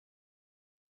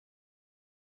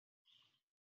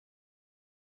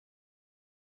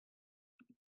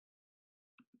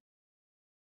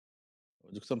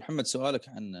دكتور محمد، سؤالك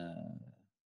عن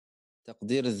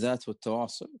تقدير الذات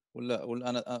والتواصل، ولا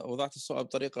أنا وضعت السؤال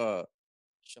بطريقة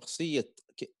شخصية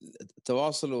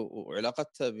التواصل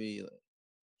وعلاقتها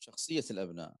بشخصية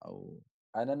الأبناء، أو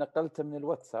أنا نقلت من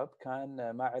الواتساب،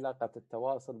 كان ما علاقة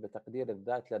التواصل بتقدير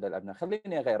الذات لدى الأبناء.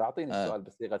 خليني أغير، أعطيني السؤال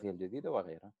بصيغته الجديدة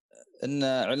وأغيرها. أن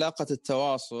علاقة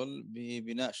التواصل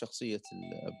ببناء شخصية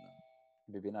الأبناء.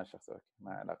 ببناء شخصية،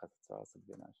 ما علاقة التواصل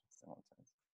ببناء شخصية.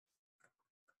 ممتاز.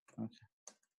 أوكي.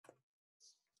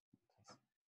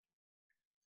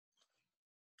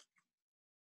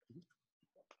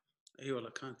 اي والله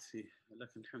كانت فيه،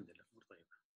 لكن الحمد لله امور طيبه.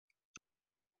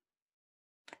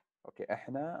 اوكي،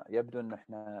 احنا يبدو ان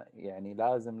احنا يعني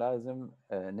لازم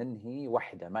ننهي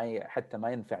وحده، حتى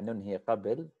ما ينفع ننهي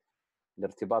قبل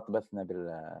لارتباط بثنا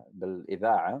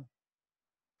بالاذاعه.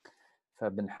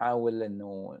 فبنحاول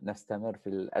انه نستمر في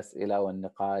الاسئله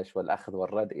والنقاش والاخذ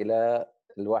والرد الى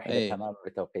الواحده تمام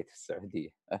بتوقيت السعوديه.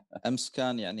 امس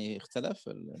كان يعني اختلف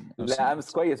لا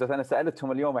امس كويس، بس انا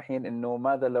سالتهم اليوم الحين انه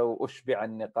ماذا لو اشبع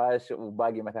النقاش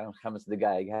وباقي مثلا 5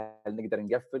 دقائق، هل نقدر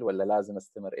نقفل ولا لازم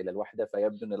نستمر الى الوحده؟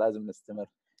 فيبدو انه لازم نستمر.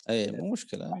 اي مو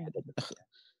مشكله،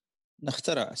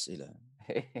 نخترع اسئله.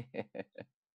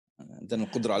 عندنا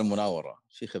القدره على المناوره،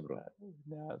 في خبره.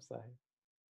 نعم صحيح.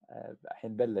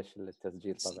 الحين بلش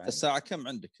التسجيل طبعا. الساعه كم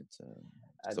عندك انت؟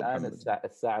 الان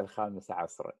الساعه 5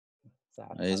 عصرا.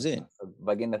 اي زين،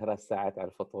 باقي لنا 3 ساعات على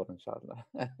الفطور ان شاء الله.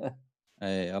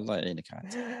 اي الله يعينك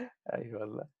عاد. اي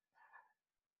والله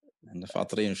احنا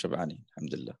فاطرين وشبعانين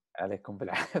الحمد لله. عليكم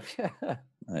بالعافيه.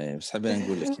 اي بس حبينا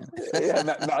نقول لك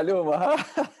يعني. معلومه ها.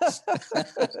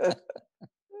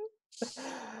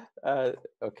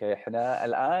 اوكي، احنا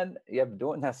الان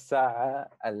يبدو انها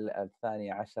الساعه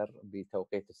 12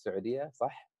 بتوقيت السعوديه،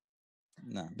 صح؟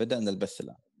 نعم، بدأنا البث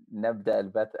الان. نبدا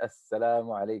البث.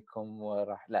 السلام عليكم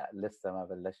لا لسه ما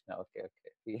بلشنا. اوكي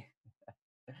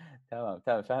تمام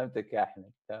فهمتك يا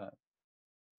احمد. تمام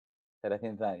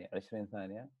 30 ثانيه 20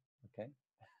 ثانيه. اوكي.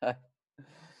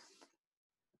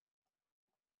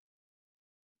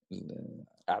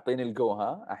 اعطيني الجو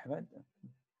ها احمد.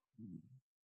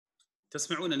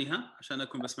 تسمعونني ها عشان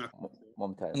اكون بسمعكم؟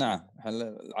 ممتاز. نعم،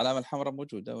 العلامه الحمراء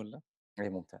موجوده ولا؟ اي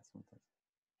ممتاز.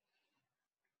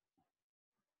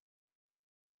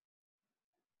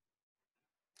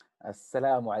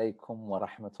 السلام عليكم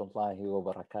ورحمة الله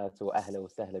وبركاته. أهلا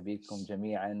وسهلا بكم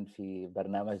جميعا في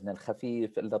برنامجنا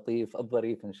الخفيف اللطيف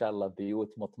الظريف إن شاء الله،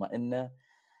 بيوت مطمئنة،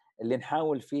 اللي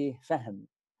نحاول فيه فهم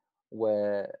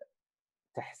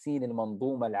وتحسين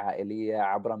المنظومة العائلية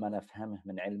عبر ما نفهمه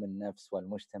من علم النفس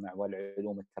والمجتمع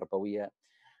والعلوم التربوية.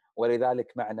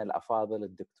 ولذلك معنا الأفاضل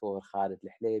الدكتور خالد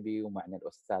الحليبي، ومعنا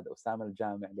الأستاذ أسامة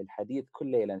الجامع للحديث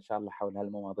كل ليلة إن شاء الله حول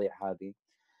هالمواضيع هذه.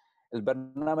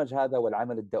 البرنامج هذا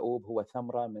والعمل الدؤوب هو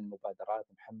ثمرة من مبادرات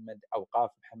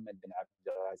أوقاف محمد بن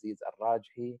عبدالعزيز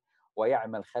الراجحي،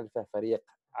 ويعمل خلفه فريق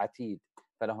عتيد،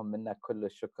 فلهم منا كل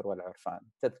الشكر والعرفان.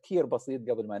 تذكير بسيط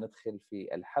قبل ما ندخل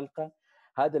في الحلقة: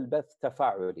 هذا البث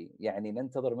تفاعلي، يعني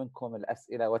ننتظر منكم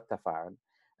الأسئلة والتفاعل.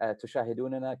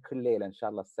 تشاهدوننا كل ليلة إن شاء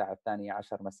الله الساعة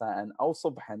 12 مساء أو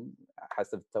صبحا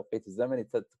حسب التوقيت الزمني،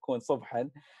 تكون صبحا،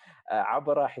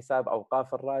 عبر حساب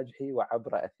أوقاف الراجحي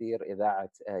وعبر أثير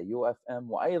إذاعة UFM.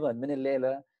 وأيضا من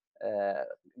الليلة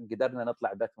قدرنا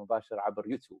نطلع بث مباشر عبر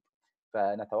يوتيوب،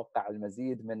 فنتوقع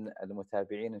المزيد من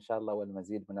المتابعين إن شاء الله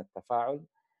والمزيد من التفاعل.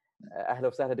 أهلا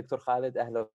وسهلا دكتور خالد.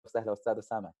 أهلا وسهلا أستاذ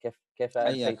أسامة. كيف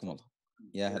حياكم الله.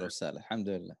 يا أهلا وسهلا. الحمد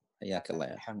لله. حياك الله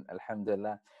يا الحمد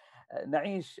لله.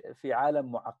 نعيش في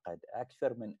عالم معقد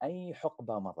أكثر من أي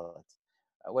حقبة مضت،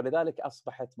 ولذلك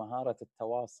أصبحت مهارة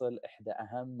التواصل إحدى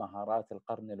أهم مهارات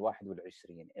القرن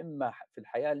 21، إما في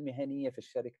الحياة المهنية في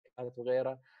الشركات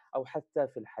وغيرها، أو حتى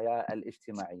في الحياة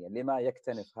الاجتماعية، لما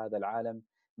يكتنف هذا العالم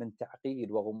من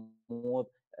تعقيد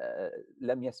وغموض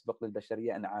لم يسبق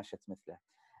للبشرية أن عاشت مثله.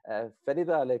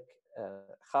 فلذلك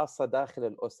خاصة داخل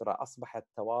الأسرة أصبح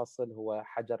التواصل هو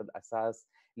حجر الأساس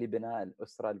لبناء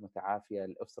الأسرة المتعافية،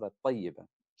 الأسرة الطيبة.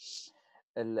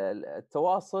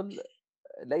 التواصل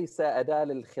ليس أداة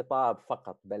للخطاب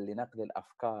فقط، بل لنقل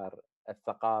الأفكار،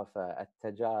 الثقافة،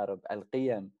 التجارب،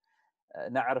 القيم.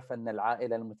 نعرف أن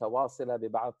العائلة المتواصلة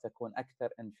ببعض تكون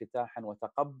أكثر انفتاحاً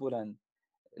وتقبلاً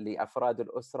لأفراد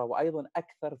الأسرة، وأيضاً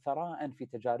أكثر ثراء في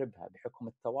تجاربها بحكم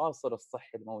التواصل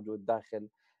الصحي الموجود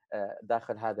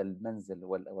داخل هذا المنزل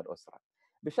والأسرة.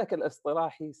 بشكل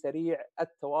اصطلاحي سريع،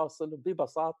 التواصل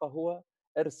ببساطة هو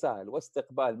إرسال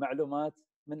واستقبال معلومات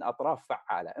من أطراف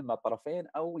فعالة، إما طرفين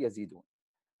أو يزيدون.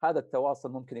 هذا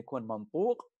التواصل ممكن يكون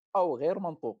منطوق أو غير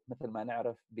منطوق مثل ما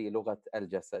نعرف بلغة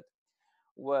الجسد.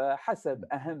 وحسب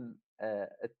أهم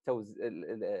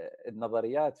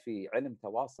النظريات في علم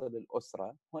تواصل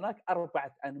الأسرة، هناك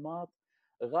 4 أنماط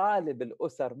غالب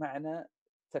الأسر معنا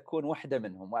تكون واحدة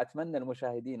منهم، وأتمنى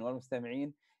المشاهدين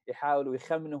والمستمعين يحاولوا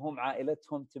يخمنهم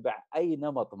عائلتهم تبع أي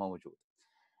نمط موجود.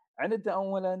 عندنا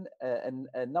أولا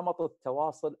نمط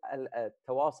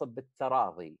التواصل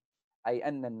بالتراضي، أي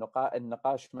أن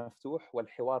النقاش مفتوح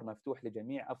والحوار مفتوح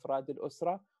لجميع أفراد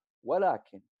الأسرة،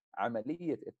 ولكن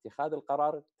عملية اتخاذ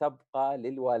القرار تبقى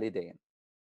للوالدين.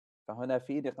 فهنا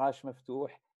في نقاش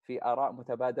مفتوح، في آراء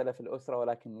متبادلة في الأسرة،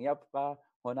 ولكن يبقى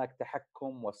هناك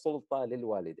تحكم وسلطة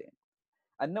للوالدين.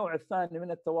 النوع الثاني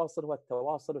من التواصل هو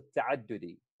التواصل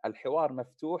التعددي، الحوار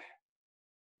مفتوح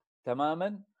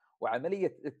تماما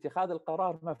وعملية اتخاذ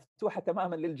القرار مفتوحة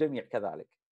تماما للجميع كذلك.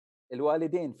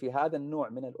 الوالدين في هذا النوع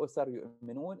من الأسر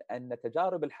يؤمنون أن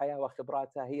تجارب الحياة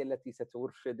وخبراتها هي التي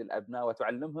سترشد الأبناء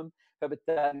وتعلمهم،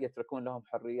 فبالتالي يتركون لهم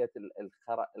حرية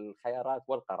الخيارات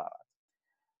والقرارات.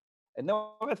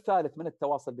 النوع الثالث من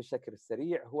التواصل بشكل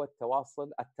سريع هو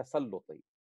التواصل التسلطي،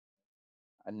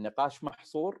 النقاش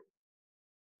محصور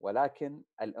ولكن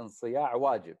الانصياع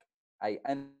واجب، أي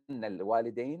أن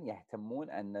الوالدين يهتمون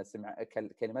أن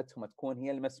كلمتهم تكون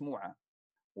هي المسموعة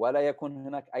ولا يكون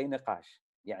هناك أي نقاش.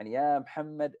 يعني يا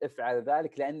محمد افعل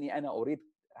ذلك لأني أنا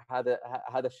أريد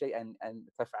هذا الشيء أن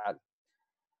تفعل.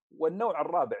 والنوع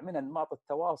الرابع من أنماط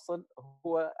التواصل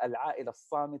هو العائلة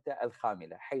الصامتة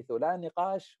الخاملة، حيث لا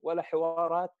نقاش ولا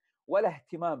حوارات ولا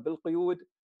اهتمام بالقيود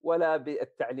ولا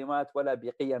بالتعليمات ولا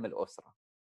بقيم الأسرة.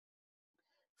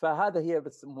 فهذا هي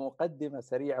بس مقدمة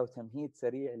سريعة وتمهيد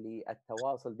سريع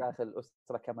للتواصل داخل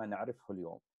الأسرة كما نعرفه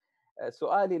اليوم.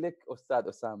 سؤالي لك أستاذ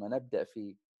أسامة، نبدأ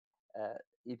فيه.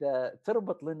 إذا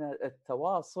تربط لنا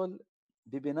التواصل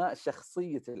ببناء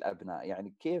شخصية الأبناء،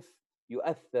 يعني كيف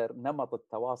يؤثر نمط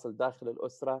التواصل داخل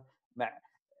الأسرة مع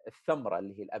الثمرة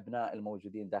اللي هي الأبناء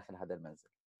الموجودين داخل هذا المنزل؟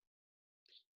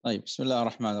 طيب، بسم الله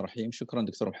الرحمن الرحيم. شكرا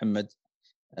دكتور محمد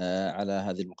على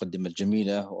هذه المقدمة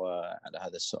الجميلة وعلى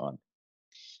هذا السؤال.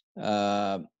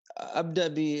 أبدأ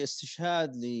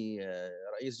باستشهاد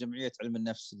لرئيس جمعية علم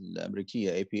النفس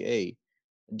الأمريكية APA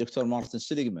الدكتور مارتن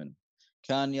سيليغمان،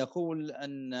 كان يقول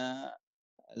أن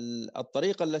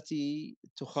الطريقة التي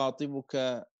تخاطبك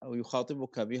أو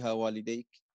يخاطبك بها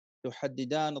والديك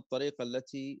تحددان الطريقة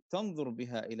التي تنظر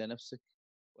بها إلى نفسك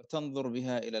وتنظر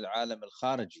بها إلى العالم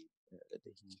الخارجي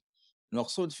لديك.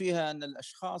 المقصود فيها أن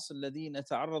الأشخاص الذين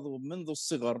تعرضوا منذ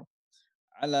الصغر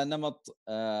على نمط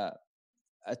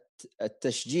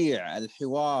التشجيع،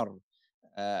 الحوار،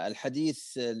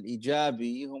 الحديث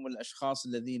الإيجابي، هم الأشخاص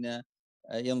الذين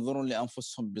ينظرون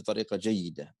لأنفسهم بطريقة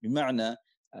جيدة. بمعنى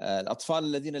الأطفال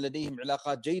الذين لديهم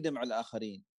علاقات جيدة مع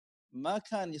الآخرين ما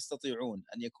كان يستطيعون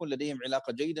أن يكون لديهم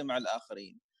علاقة جيدة مع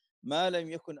الآخرين ما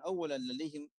لم يكن أولا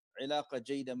لديهم علاقة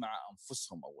جيدة مع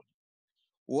أنفسهم أولا،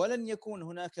 ولن يكون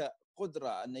هناك قدرة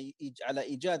على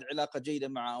إيجاد علاقة جيدة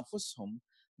مع أنفسهم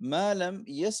ما لم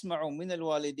يسمعوا من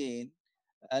الوالدين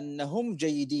أنهم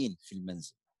جيدين في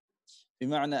المنزل.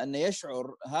 بمعنى أن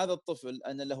يشعر هذا الطفل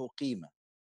أن له قيمة،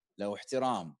 له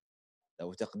احترام،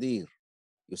 له تقدير،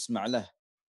 يسمع له،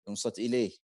 ينصت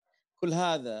إليه. كل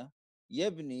هذا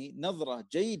يبني نظرة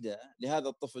جيدة لهذا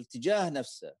الطفل تجاه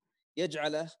نفسه،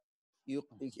 يجعله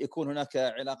يكون هناك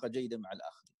علاقة جيدة مع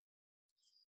الآخرين.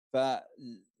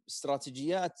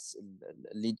 فالاستراتيجيات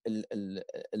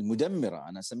المدمرة،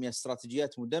 أنا أسميها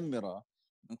استراتيجيات مدمرة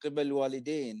من قبل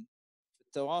الوالدين في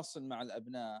التواصل مع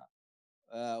الأبناء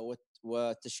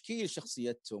وتشكيل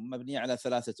شخصيتهم، مبنية على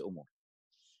ثلاثة أمور: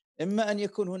 إما أن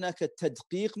يكون هناك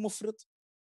تدقيق مفرط،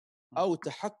 أو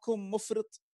تحكم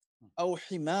مفرط، أو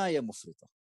حماية مفرطة.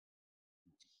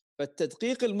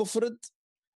 فالتدقيق المفرط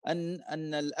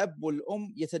أن الأب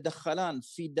والأم يتدخلان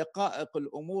في دقائق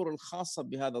الأمور الخاصة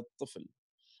بهذا الطفل،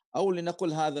 أو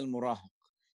لنقل هذا المراهق،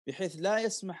 بحيث لا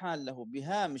يسمحان له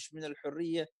بهامش من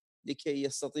الحرية لكي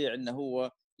يستطيع أنه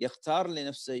هو يختار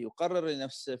لنفسه، يقرر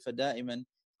لنفسه. فدائما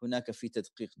هناك في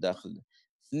تدقيق داخله.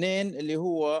 اثنين، اللي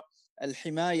هو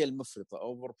الحماية المفرطة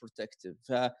over protective،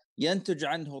 فينتج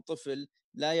عنه طفل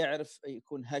لا يعرف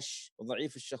يكون هش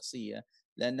وضعيف الشخصية،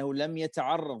 لأنه لم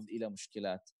يتعرض إلى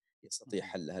مشكلات يستطيع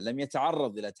حلها، لم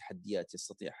يتعرض إلى تحديات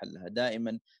يستطيع حلها،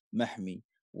 دائما محمي.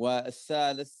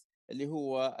 والثالث اللي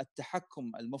هو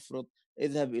التحكم المفرط،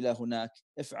 اذهب إلى هناك،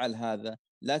 افعل هذا،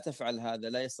 لا تفعل هذا،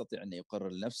 لا يستطيع أن يقرر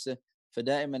لنفسه،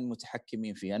 فدائما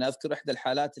متحكمين فيه. أنا أذكر إحدى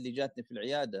الحالات اللي جاتني في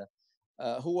العيادة،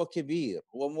 هو كبير،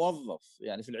 هو موظف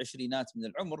يعني في العشرينات من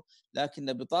العمر،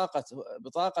 لكن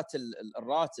بطاقة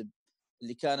الراتب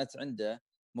اللي كانت عنده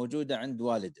موجودة عند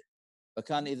والده،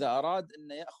 فكان إذا أراد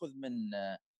أن يأخذ من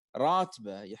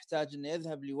راتبه يحتاج أن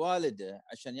يذهب لوالده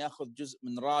عشان يأخذ جزء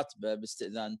من راتبه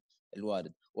باستئذان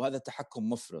الوالد، وهذا تحكم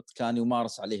مفرط كان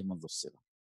يمارس عليه منذ الصغر.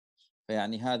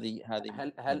 فيعني هذه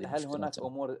هل هناك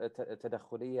امور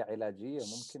تدخليه علاجيه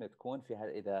ممكن تكون في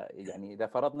اذا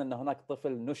فرضنا ان هناك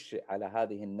طفل نشئ على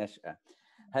هذه النشأة،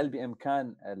 هل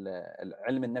بامكان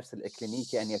علم النفس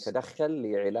الاكلينيكي ان يتدخل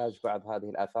لعلاج بعض هذه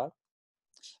الآثار؟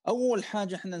 اول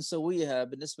حاجه احنا نسويها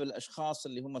بالنسبه للاشخاص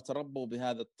اللي هم تربوا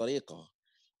بهذه الطريقه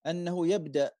انه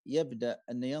يبدا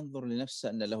ان ينظر لنفسه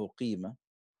ان له قيمه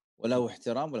وله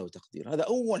احترام وله تقدير. هذا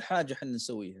اول حاجه احنا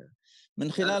نسويها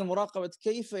من خلال مراقبه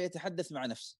كيف يتحدث مع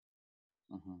نفسه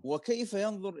وكيف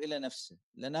ينظر إلى نفسه،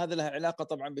 لأن هذا له علاقة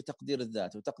طبعا بتقدير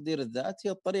الذات، وتقدير الذات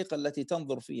هي الطريقة التي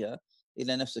تنظر فيها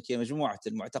إلى نفسك، هي مجموعة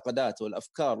المعتقدات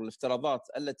والأفكار والافتراضات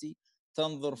التي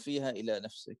تنظر فيها إلى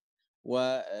نفسك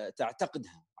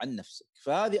وتعتقدها عن نفسك.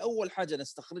 فهذه أول حاجة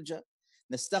نستخرجها،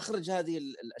 نستخرج هذه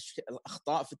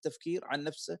الأخطاء في التفكير عن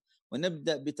نفسه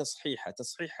ونبدأ بتصحيحها.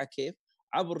 تصحيحها كيف؟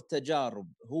 عبر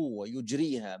تجارب هو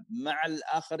يجريها مع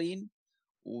الآخرين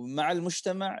ومع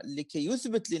المجتمع لكي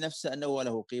يثبت لنفسه أنه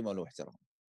له قيمة وله احترام.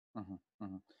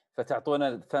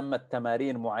 فتعطونا ثمة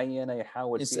تمارين معينة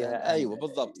يحاول فيها أيوة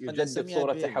بالضبط، يجدد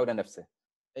صورته حول نفسه.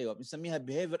 أيوة بنسميها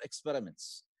behavior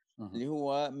experiments، اللي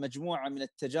هو مجموعة من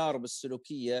التجارب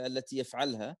السلوكية التي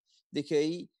يفعلها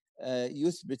لكي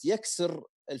يثبت، يكسر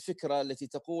الفكرة التي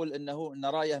تقول أن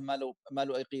رأيه ما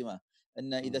له أي قيمة،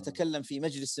 أن إذا تكلم في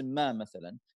مجلس ما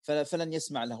مثلا فلن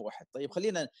يسمع له أحد. طيب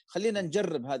خلينا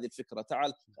نجرب هذه الفكرة.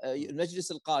 تعال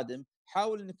المجلس القادم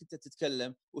حاول أنك أنت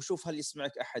تتكلم وشوف هل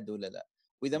يسمعك أحد ولا لا،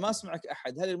 وإذا ما سمعك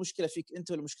أحد هل المشكلة فيك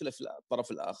أنت ولا المشكلة في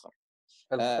الطرف الآخر؟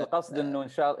 القصد أنه إن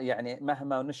شاء الله يعني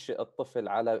مهما نشئ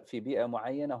الطفل في بيئة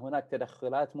معينة هناك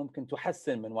تدخلات ممكن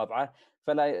تحسن من وضعه،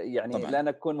 فلا يعني طبعاً لا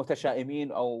نكون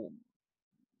متشائمين أو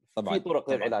طبعاً في طرق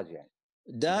طبعاً للعلاج. يعني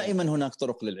دائما هناك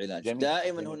طرق للعلاج، جميل.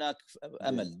 دائما جميل. هناك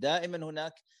أمل، جميل. دائما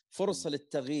هناك فرصة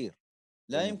للتغيير.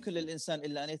 لا جميل. يمكن للإنسان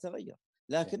إلا أن يتغير،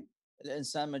 لكن جميل.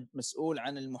 الإنسان مسؤول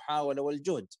عن المحاولة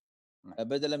والجهد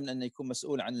بدلا من أن يكون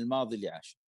مسؤول عن الماضي اللي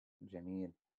عاشه.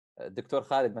 جميل. دكتور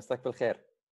خالد مساك بالخير.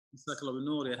 مساك الله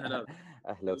بالنور، يا هلا.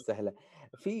 أهلا وسهلا.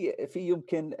 في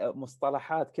يمكن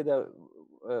مصطلحات كده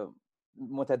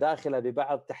متداخلة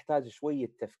ببعض تحتاج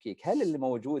شوية تفكيك. هل اللي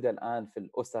موجودة الآن في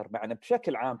الأسر معنا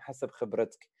بشكل عام حسب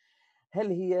خبرتك هل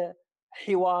هي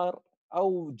حوار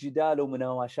أو جدال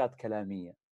ومناوشات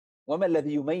كلامية؟ وما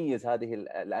الذي يميز هذه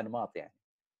الأنماط يعني؟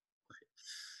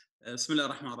 بسم الله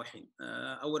الرحمن الرحيم.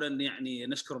 أولا يعني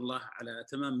نشكر الله على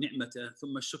تمام نعمته،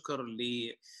 ثم الشكر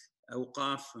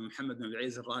لأوقاف محمد بن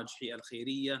عبدالعزيز الراجحي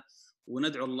الخيرية،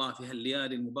 وندعو الله في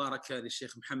هالليالي المباركة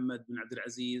للشيخ محمد بن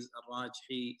عبدالعزيز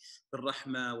الراجحي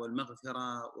بالرحمة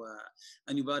والمغفرة،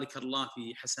 وأن يبارك الله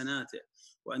في حسناته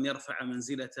وأن يرفع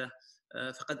منزلته.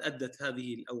 فقد أدت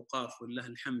هذه الأوقاف ولله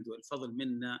الحمد والفضل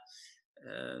منا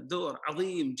دور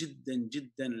عظيم جدا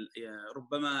جدا،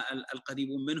 ربما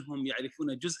القريبون منهم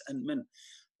يعرفون جزءا من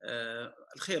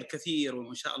الخير كثير،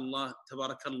 وإن شاء الله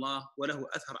تبارك الله وله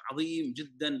أثر عظيم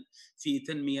جدا في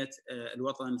تنمية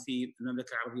الوطن في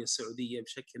المملكة العربية السعودية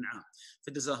بشكل عام.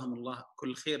 فجزاهم الله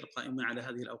كل خير القائمين على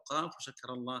هذه الأوقاف،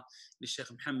 وشكر الله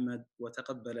للشيخ محمد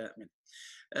وتقبل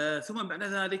منه. ثم بعد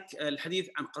ذلك الحديث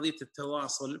عن قضية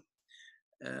التواصل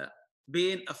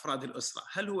بين أفراد الأسرة.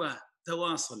 هل هو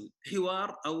تواصل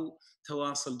حوار أو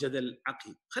تواصل جدل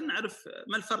عقيم؟ خلينا نعرف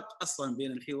ما الفرق أصلا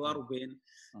بين الحوار وبين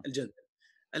الجدل.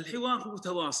 الحوار هو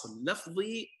تواصل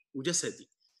لفظي وجسدي،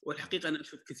 والحقيقة أنا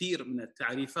أشوف كثير من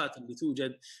التعريفات اللي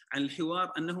توجد عن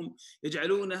الحوار أنهم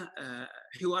يجعلونه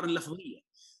حوارا لفظيا،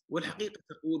 والحقيقة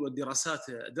تقول والدراسات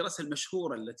الدراسة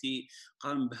المشهورة التي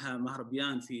قام بها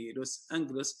مهربيان في لوس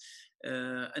أنجلوس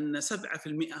أن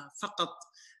 7% فقط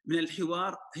من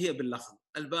الحوار هي باللفظ،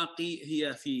 الباقي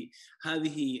هي في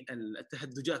هذه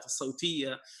التهدجات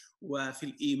الصوتية وفي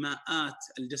الإيماءات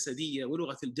الجسدية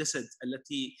ولغة الجسد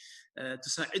التي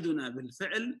تساعدنا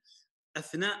بالفعل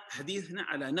أثناء حديثنا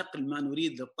على نقل ما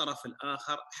نريد للطرف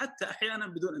الآخر، حتى أحيانا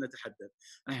بدون أن نتحدث،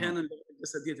 أحيانا اللغة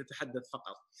الجسدية تتحدث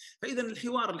فقط. فإذا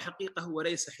الحوار الحقيقة هو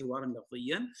ليس حوارا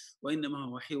لفظيا، وإنما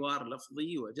هو حوار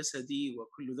لفظي وجسدي،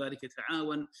 وكل ذلك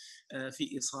يتعاون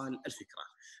في إيصال الفكرة.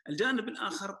 الجانب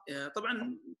الآخر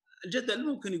طبعا الجدل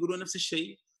ممكن يقولون نفس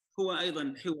الشيء، هو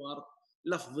أيضا حوار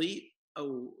لفظي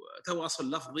أو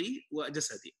تواصل لفظي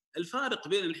وجسدي. الفارق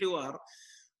بين الحوار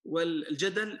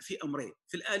والجدل في أمرين،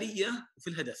 في الآلية وفي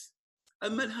الهدف.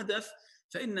 أما الهدف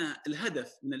فإن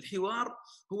الهدف من الحوار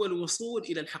هو الوصول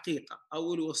إلى الحقيقة،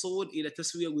 أو الوصول إلى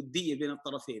تسوية ودية بين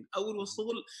الطرفين، أو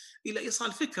الوصول إلى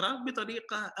إيصال فكرة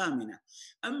بطريقة آمنة.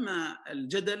 أما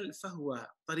الجدل فهو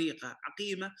طريقة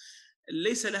عقيمة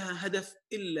ليس لها هدف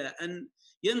إلا أن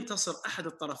ينتصر أحد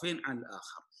الطرفين على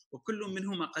الآخر، وكل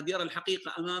منهما قد يرى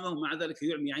الحقيقة أمامه ومع ذلك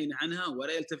يعمي عينه عنها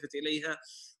ولا يلتفت إليها،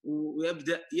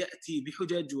 ويبدأ يأتي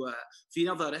بحجج وفي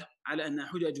نظره على أنها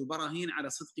حجج وبراهين على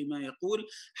صدق ما يقول،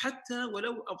 حتى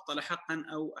ولو أبطل حقا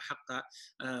أو أحق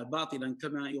باطلا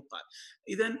كما يقال.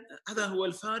 إذن هذا هو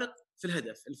الفارق في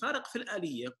الهدف. الفارق في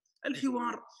الآلية،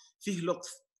 الحوار فيه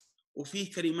لطف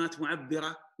وفيه كلمات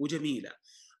معبرة وجميلة،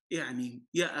 يعني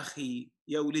يا أخي،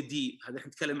 يا ولدي، هذا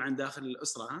نتكلم عن داخل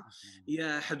الأسرة،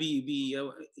 يا حبيبي،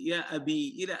 يا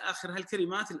أبي، إلى آخر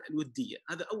هالكلمات الودية.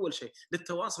 هذا أول شيء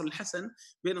للتواصل الحسن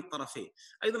بين الطرفين.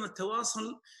 أيضا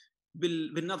التواصل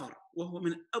بالنظر، وهو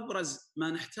من أبرز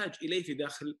ما نحتاج إليه في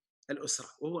داخل الأسرة،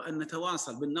 وهو أن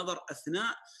نتواصل بالنظر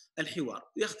أثناء الحوار.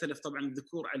 يختلف طبعا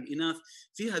الذكور عن الإناث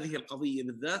في هذه القضية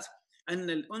بالذات، أن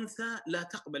الأنثى لا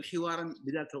تقبل حوارا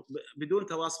بدون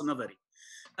تواصل نظري،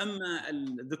 أما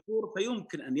الذكور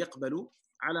فيمكن أن يقبلوا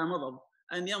على مضض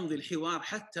أن يمضي الحوار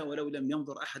حتى ولو لم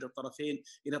ينظر أحد الطرفين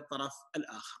إلى الطرف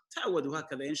الآخر. تعودوا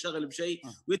هكذا، ينشغل بشيء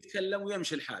ويتكلم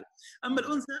ويمشي الحال. أما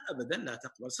الأنثى أبدا لا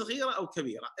تقبل، صغيرة أو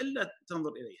كبيرة، إلا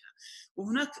تنظر إليها.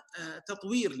 وهناك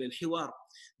تطوير للحوار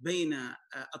بين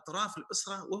أطراف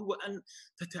الأسرة، وهو أن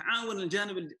تتعاون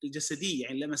الجانب الجسدي،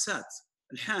 يعني اللمسات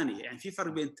الحانية. يعني في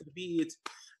فرق بين التثبيت،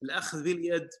 الأخذ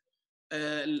باليد،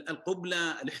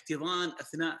 القبلة، الاحتضان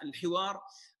أثناء الحوار.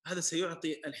 هذا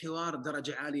سيعطي الحوار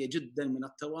درجة عالية جدا من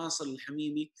التواصل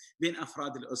الحميمي بين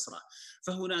أفراد الأسرة.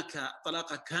 فهناك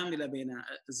طلاقة كاملة بين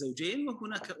الزوجين،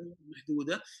 وهناك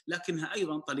محدودة لكنها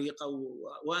أيضا طليقة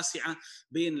واسعة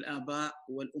بين الآباء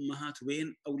والأمهات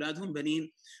وبين أولادهم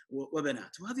بنين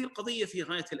وبنات. وهذه القضية في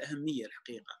غاية الأهمية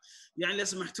الحقيقة. يعني لو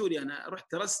سمحتوا لي، أنا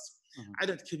رحت درست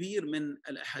عدد كبير من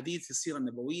الأحاديث في السيرة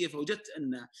النبوية، فوجدت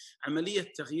أن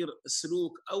عملية تغيير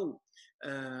السلوك أو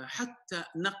حتى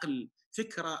نقل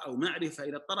فكرة أو معرفة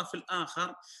إلى الطرف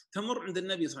الآخر تمر عند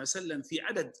النبي صلى الله عليه وسلم في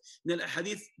عدد من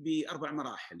الأحاديث ب4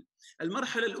 مراحل.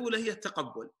 المرحلة الأولى هي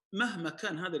التقبل، مهما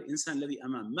كان هذا الإنسان الذي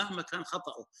أمامه، مهما كان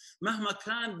خطأه، مهما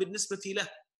كان بالنسبة له،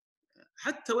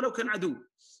 حتى ولو كان عدو،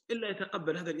 إلا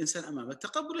يتقبل هذا الإنسان أمامه.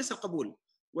 التقبل ليس القبول،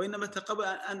 وإنما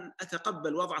أن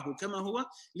أتقبل وضعه كما هو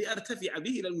لأرتفع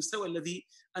به إلى المستوى الذي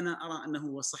أنا أرى أنه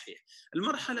هو الصحيح.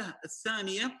 المرحلة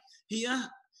الثانية هي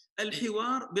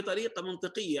الحوار بطريقة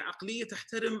منطقية عقلية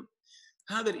تحترم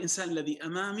هذا الإنسان الذي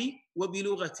أمامي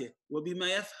وبلغته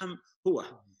وبما يفهم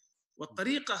هو.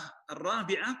 والطريقة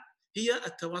الرابعة هي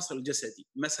التواصل الجسدي،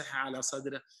 مسح على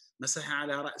صدره، مسح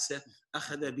على رأسه،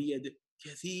 أخذ بيده،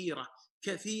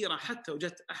 كثيرة. حتى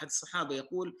وجدت أحد الصحابة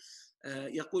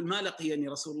يقول ما لقي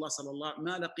رسول الله صلى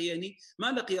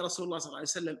الله عليه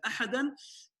وسلم أحدا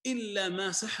إلا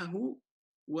ماسحه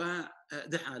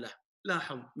ودعا له.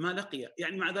 لاحظ، ما لقي،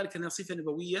 يعني مع ذلك أنها صفة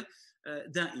نبوية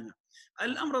دائمة.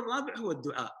 الأمر الرابع هو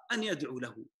الدعاء، أن يدعو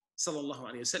له صلى الله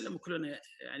عليه وسلم. وكلنا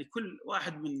يعني كل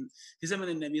واحد في زمن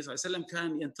النبي صلى الله عليه وسلم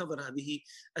كان ينتظر هذه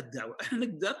الدعوة. احنا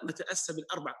نقدر نتأسى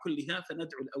بالأربع كلها،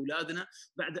 فندعو لأولادنا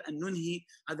بعد أن ننهي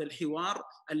هذا الحوار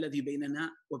الذي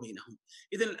بيننا وبينهم.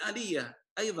 إذن الآلية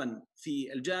أيضا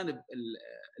في الجانب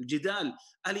الجدال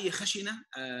آلية خشنة،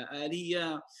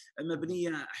 آلية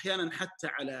مبنية أحيانا حتى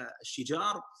على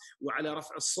الشجار وعلى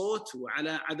رفع الصوت وعلى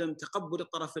عدم تقبل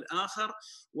الطرف الآخر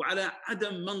وعلى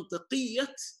عدم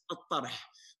منطقية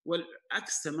الطرح،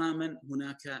 والعكس تماما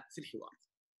هناك في الحوار.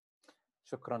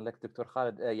 شكرا لك دكتور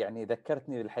خالد. يعني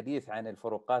ذكرتني بالحديث عن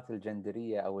الفروقات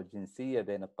الجندرية أو الجنسية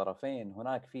بين الطرفين.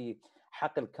 هناك في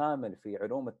حقل كامل في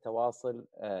علوم التواصل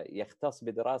يختص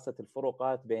بدراسة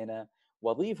الفروقات بين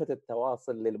وظيفة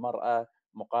التواصل للمرأة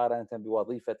مقارنة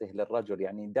بوظيفته للرجل.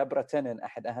 يعني دبرة تنن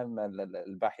أحد أهم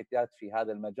الباحثات في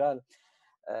هذا المجال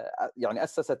يعني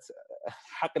أسست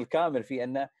حقل كامل في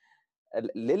أن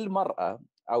للمرأة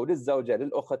أو للزوجة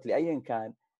للأخت لأيا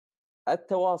كان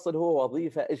التواصل هو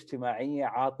وظيفة اجتماعية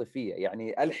عاطفية.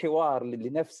 يعني الحوار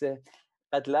لنفسه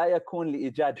قد لا يكون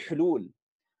لإيجاد حلول،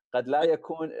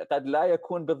 قد لا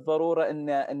يكون بالضرورة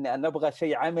أن نبغى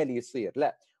شيء عملي يصير،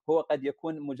 لا، هو قد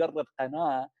يكون مجرد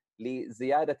قناة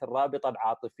لزيادة الرابطة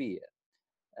العاطفية،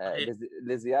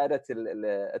 لزيادة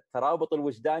الترابط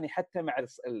الوجداني حتى مع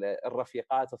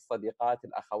الرفيقات، الصديقات،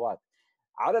 الأخوات.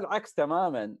 على العكس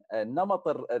تماما، النمط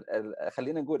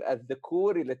خلينا نقول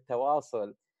الذكوري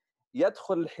للتواصل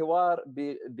يدخل الحوار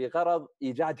بغرض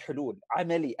إيجاد حلول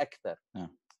عملي أكثر.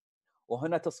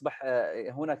 وهنا تصبح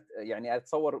هنا يعني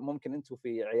أتصور ممكن أنتم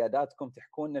في عياداتكم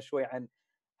تحكون لنا شوي عن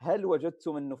هل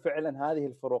وجدتم أنه فعلا هذه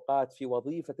الفروقات في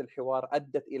وظيفة الحوار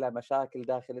أدت إلى مشاكل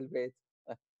داخل البيت؟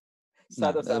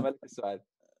 أستاذ أسامة لك السؤال.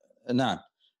 نعم،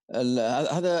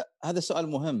 هذا سؤال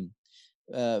مهم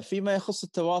فيما يخص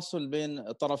التواصل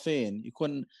بين طرفين،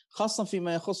 يكون خاصة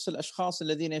فيما يخص الأشخاص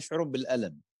الذين يشعرون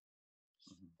بالألم.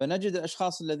 فنجد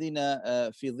الأشخاص الذين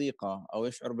في ضيقة أو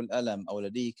يشعر بالألم أو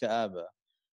لديه كآبة،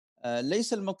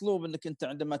 ليس المطلوب أنك أنت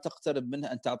عندما تقترب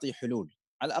منه أن تعطيه حلول،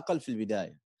 على الأقل في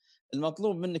البداية.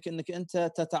 المطلوب منك أنك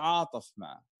أنت تتعاطف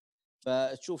معه.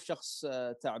 فتشوف شخص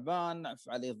تعبان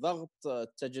عليه ضغط،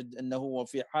 تجد أنه هو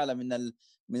في حالة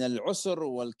من العسر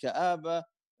والكآبة،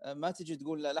 ما تجي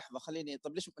تقول له لحظة خليني،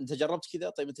 طب ليش أنت جربت كذا؟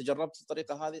 طيب أنت جربت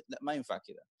الطريقة هذه؟ لا، ما ينفع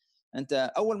كذا. أنت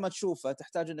أول ما تشوفه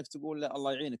تحتاج أنك تقول له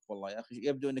الله يعينك والله يا أخي،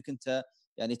 يبدو أنك أنت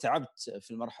يعني تعبت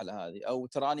في المرحلة هذه، أو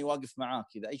تراني واقف معاك،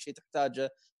 إذا أي شيء تحتاجه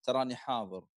تراني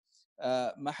حاضر.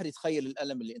 ما حد يتخيل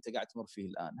الألم اللي أنت قاعد تمر فيه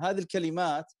الآن. هذه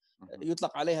الكلمات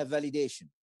يطلق عليها validation،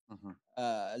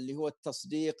 اللي هو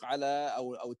التصديق على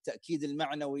أو التأكيد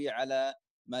المعنوي على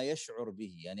ما يشعر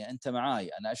به. يعني أنت معاي،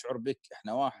 أنا أشعر بك،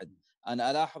 إحنا واحد،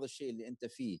 أنا ألاحظ الشيء اللي أنت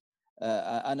فيه،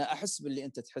 أنا أحس باللي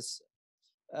أنت تحسه.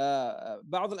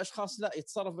 بعض الأشخاص لا،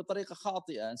 يتصرف بطريقة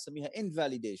خاطئة نسميها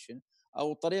invalidation،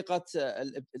 أو طريقة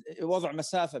وضع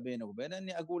مسافة بينه وبينه،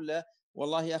 أني أقول له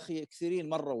والله يا أخي كثيرين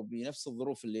مروا بنفس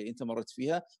الظروف اللي أنت مرت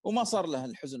فيها وما صار له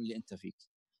الحزن اللي أنت فيك.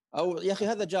 أو يا أخي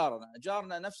هذا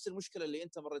جارنا نفس المشكلة اللي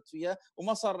أنت مرت فيها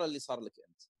وما صار له اللي صار لك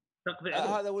أنت.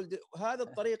 هذا ولد، هذا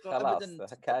الطريقة أبدا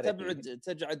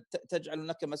تجعل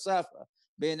هناك مسافة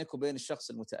بينك وبين الشخص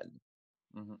المتألم.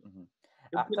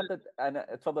 اعتقد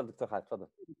انا، تفضل دكتور خالد، تفضل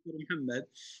دكتور محمد.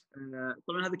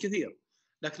 طبعا هذا كثير،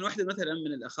 لكن واحده مثلا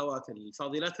من الاخوات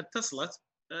الفاضلات اتصلت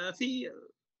في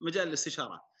مجال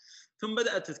الاستشاره، ثم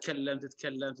بدات تتكلم،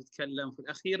 في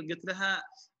الاخير قلت لها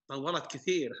طولت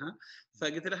كثير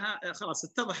فقلت لها خلاص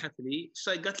اتضحت لي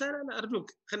الشيء، قالت لا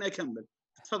ارجوك خليني اكمل،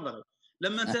 تفضل.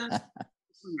 لما انتهت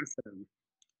مع السلامه،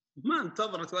 ما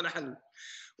انتظرت ولا حل.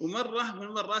 ومره من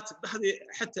المرات هذه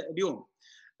حتى اليوم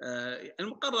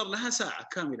المقرر لها ساعة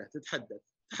كاملة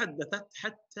تحدثت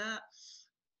حتى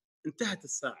انتهت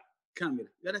الساعة كاملة.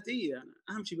 قالت أنا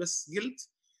أهم شيء بس قلت،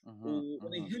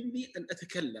 وأنا يهمني أن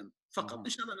أتكلم فقط، إن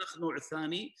شاء الله نأخذ النوع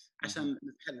الثاني عشان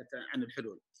نتحدث عن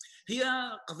الحلول. هي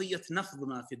قضية نفض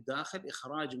ما في الداخل،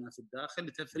 إخراج ما في الداخل،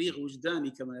 لتفريغ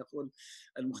وجداني كما يقول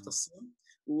المختصون.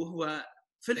 وهو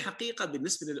في الحقيقة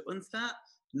بالنسبة للأنثى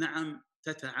نعم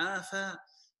تتعافى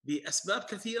بأسباب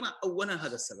كثيرة، أولا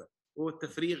هذا السبب هو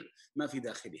التفريغ ما في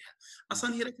داخلها.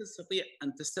 أصلا هي لا تستطيع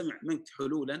أن تستمع منك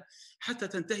حلولا حتى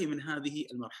تنتهي من هذه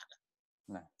المرحلة.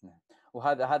 نعم.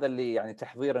 وهذا اللي يعني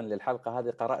تحضيرا للحلقة هذه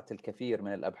قرأت الكثير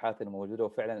من الأبحاث الموجودة،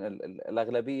 وفعلا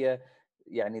الأغلبية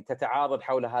يعني تتعاضد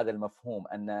حول هذا المفهوم،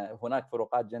 أن هناك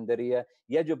فروقات جندرية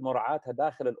يجب مراعاتها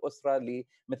داخل الأسرة،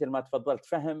 مثل ما تفضلت،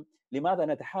 فهم لماذا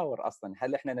نتحاور أصلا.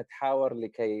 هل إحنا نتحاور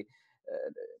لكي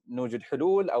نوجد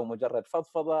حلول أو مجرد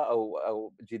فضفضة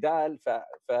أو جدال؟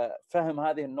 ففهم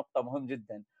هذه النقطة مهم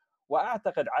جدا.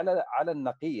 وأعتقد على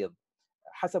النقيض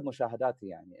حسب مشاهداتي،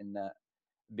 يعني أن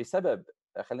بسبب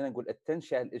خلينا نقول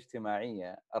التنشئة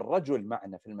الاجتماعية، الرجل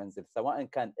معنا في المنزل سواء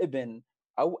كان ابن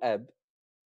أو أب،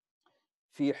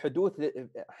 في حدوث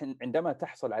عندما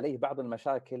تحصل عليه بعض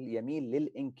المشاكل يميل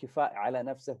للانكفاء على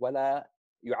نفسه ولا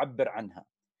يعبر عنها،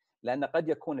 لأن قد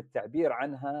يكون التعبير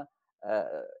عنها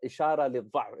إشارة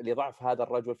لضعف هذا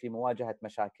الرجل في مواجهة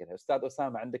مشاكله. أستاذ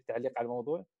أسامة، عندك تعليق على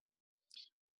الموضوع؟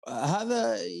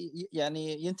 هذا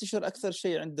يعني ينتشر أكثر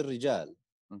شيء عند الرجال.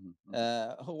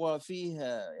 هو فيه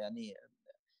يعني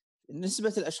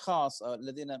نسبة الأشخاص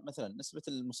الذين مثلا نسبة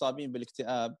المصابين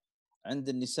بالاكتئاب عند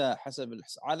النساء حسب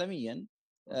عالميا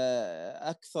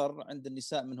أكثر عند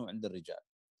النساء منه عند الرجال.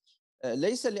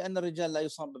 ليس لأن الرجال لا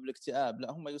يصاب بالاكتئاب،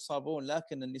 لا هم يصابون،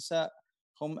 لكن النساء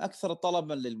هم أكثر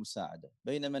طلبا للمساعدة،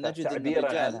 بينما نجد أن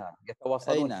الرجال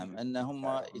يتواصلون، نعم،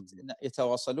 أنهم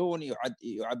يتواصلون،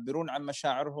 يعبرون عن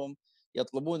مشاعرهم،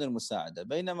 يطلبون المساعدة،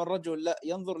 بينما الرجل لا،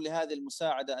 ينظر لهذه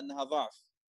المساعدة أنها ضعف.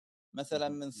 مثلا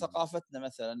من ثقافتنا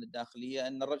مثلا الداخلية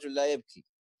أن الرجل لا يبكي،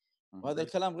 وهذا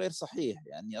الكلام غير صحيح.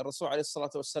 يعني الرسول عليه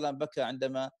الصلاة والسلام بكى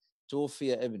عندما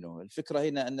توفي ابنه. الفكرة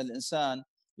هنا أن الإنسان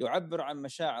يعبر عن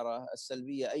مشاعره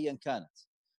السلبية أيا كانت،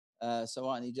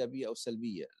 سواء إيجابية أو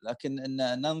سلبية، لكن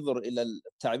أن ننظر إلى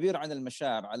التعبير عن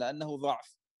المشاعر على أنه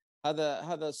ضعف،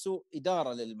 هذا سوء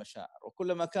إدارة للمشاعر.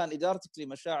 وكلما كان إدارتك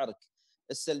لمشاعرك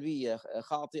السلبية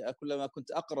خاطئة كلما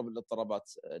كنت أقرب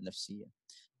للاضطرابات النفسية.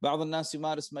 بعض الناس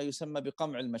يمارس ما يسمى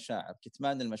بقمع المشاعر،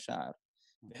 كتمان المشاعر،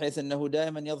 بحيث أنه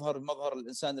دائما يظهر مظهر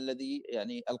الإنسان الذي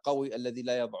يعني القوي الذي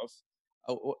لا يضعف.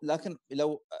 لكن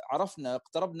لو عرفنا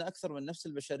اقتربنا أكثر من نفس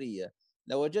البشرية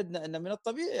لوجدنا أن من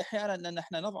الطبيعي أحيانا أن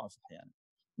احنا نضعف، أحيانا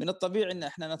من الطبيعي أن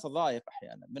احنا نتضايق،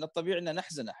 أحيانا من الطبيعي أن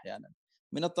نحزن، أحيانا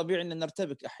من الطبيعي أن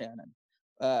نرتبك، أحيانا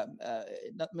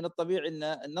من الطبيعي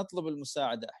أن نطلب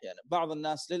المساعدة أحيانا. بعض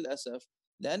الناس للأسف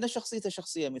لأن شخصيته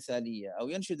شخصية مثالية أو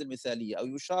ينشد المثالية أو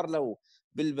يشار له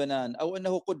بالبنان أو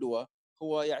أنه قدوة،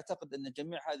 هو يعتقد أن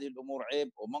جميع هذه الأمور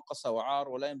عيب ومنقصة وعار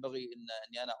ولا ينبغي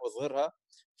أني أنا أظهرها،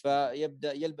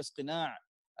 فيبدأ يلبس قناع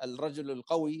الرجل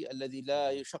القوي الذي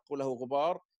لا يشق له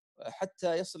غبار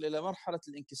حتى يصل إلى مرحلة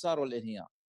الانكسار والانهيار.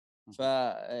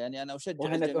 فيعني أنا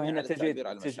أشجع الجميع على التعبير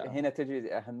عن المشاعر. هنا تجد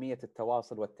أهمية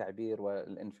التواصل والتعبير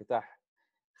والانفتاح،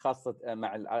 خاصة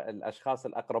مع الأشخاص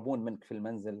الأقربون منك في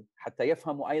المنزل، حتى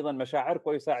يفهموا أيضا مشاعرك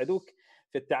ويساعدوك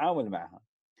في التعامل معها.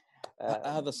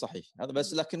 هذا صحيح، هذا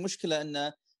بس لكن مشكلة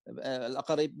أن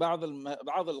الأقارب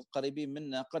بعض القريبين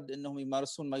منا قد أنهم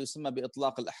يمارسون ما يسمى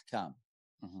بإطلاق الأحكام.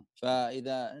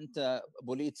 فإذا أنت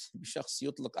بوليت بشخص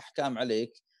يطلق أحكام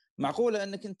عليك، معقولة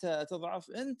أنك أنت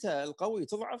تضعف، أنت القوي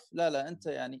تضعف؟ لا أنت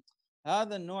يعني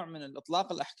هذا النوع من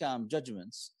الإطلاق الأحكام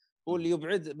judgments هو اللي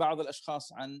يبعد بعض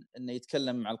الأشخاص عن أنه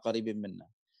يتكلم مع القريبين منه.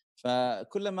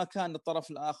 فكلما كان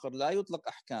الطرف الآخر لا يطلق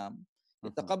أحكام،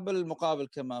 يتقبل المقابل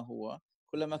كما هو،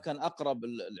 كلما كان أقرب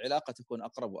العلاقة تكون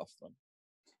أقرب وأفضل.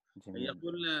 جميل.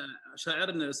 يقول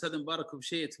شاعرنا الأستاذ مبارك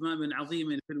بشيء تمام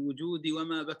عظيم في الوجود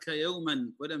وما بكى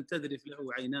يوما ولم تذرف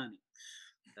له عينان.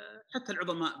 حتى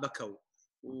العظماء بكوا،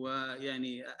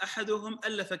 ويعني أحدهم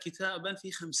ألف كتابا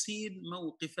في 50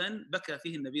 موقفا بكى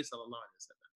فيه النبي صلى الله عليه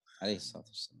وسلم عليه الصلاة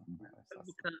والسلام.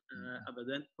 البكاء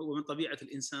أبدا هو من طبيعة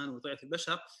الإنسان وطبيعة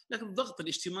البشر، لكن الضغط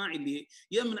الاجتماعي اللي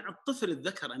يمنع الطفل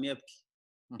الذكر أن يبكي،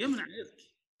 يمنع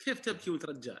يبكي. كيف تبكي وانت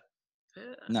رجال؟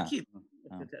 أكيد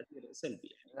تأثير سلبي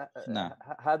يعني. نعم.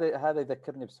 هذا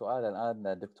يذكرني بسؤال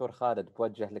الآن دكتور خالد،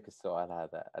 بوجه لك السؤال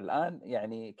هذا الآن.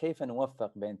 يعني كيف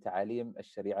نوفق بين تعاليم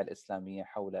الشريعة الإسلامية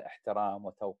حول احترام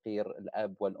وتوقير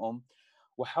الأب والأم،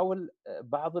 وحول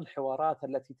بعض الحوارات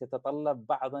التي تتطلب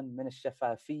بعضا من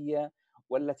الشفافية،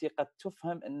 والتي قد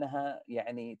تفهم أنها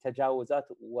يعني تجاوزات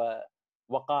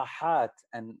ووقاحات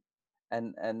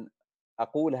أن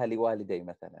أقولها لوالدي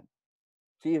مثلا.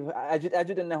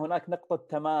 أجد أن هناك نقطة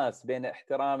تماس بين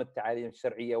احترام التعاليم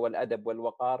الشرعية والأدب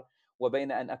والوقار،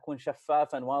 وبين أن أكون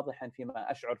شفافاً واضحاً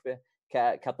فيما أشعر به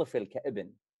كطفل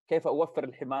كابن. كيف أوفر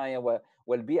الحماية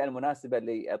والبيئة المناسبة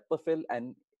للطفل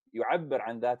أن يعبر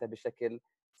عن ذاته بشكل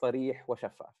صريح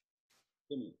وشفاف.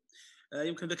 جميل.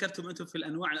 يمكن ذكرتم أنتم في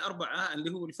الأنواع الأربعة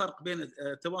اللي هو الفرق بين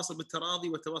التواصل بالتراضي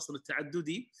والتواصل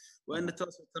التعددي، وأن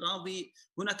التواصل التراضي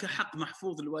هناك حق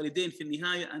محفوظ للوالدين في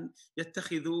النهاية أن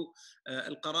يتخذوا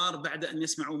القرار بعد أن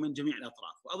يسمعوا من جميع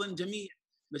الأطراف. وأظن جميع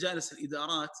مجالس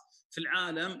الإدارات في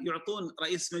العالم يعطون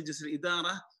رئيس مجلس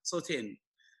الإدارة صوتين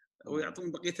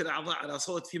ويعطون بقية الأعضاء على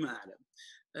صوت فيما أعلم.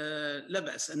 لا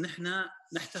بأس أن نحن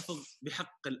نحتفظ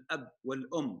بحق الأب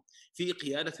والأم في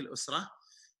قيادة الأسرة،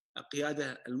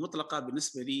 القيادة المطلقة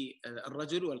بالنسبة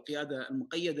للرجل والقيادة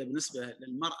المقيدة بالنسبة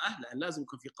للمرأة، لأن لازم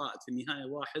يكون في قائد في النهاية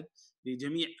واحد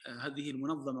لجميع هذه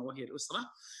المنظمة وهي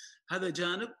الأسرة. هذا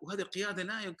جانب، وهذه القيادة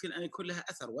لا يمكن أن يكون لها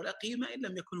أثر ولا قيمة إن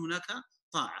لم يكن هناك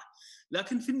طاعة.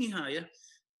 لكن في النهاية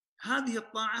هذه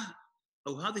الطاعة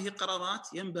أو هذه القرارات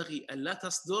ينبغي أن لا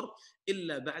تصدر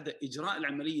إلا بعد إجراء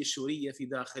العملية الشورية في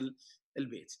داخل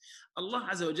البيت. الله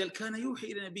عز وجل كان يوحي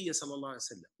إلى النبي صلى الله عليه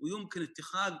وسلم، ويمكن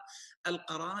اتخاذ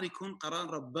القرار يكون قرار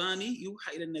رباني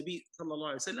يوحى إلى النبي صلى الله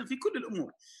عليه وسلم في كل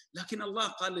الأمور، لكن الله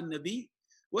قال للنبي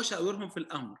وشاورهم في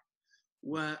الأمر.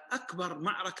 وأكبر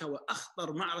معركة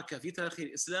وأخطر معركة في تاريخ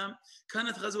الإسلام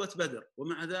كانت غزوة بدر،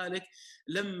 ومع ذلك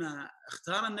لما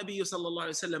اختار النبي صلى الله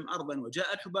عليه وسلم أرضا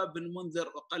وجاء الحباب بن المنذر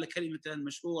وقال كلمة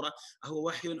مشهورة: أهو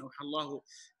وحي أوحى الله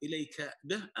إليك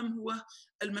به أم هو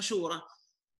المشورة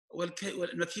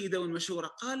والمكيدة والمشورة؟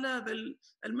 قال لا، بل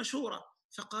المشورة.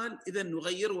 فقال إذا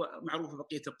نغير، ومعروف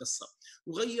بقية القصة،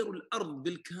 وغيروا الأرض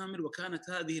بالكامل. وكانت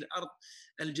هذه الأرض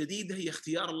الجديدة هي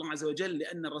اختيار الله عز وجل،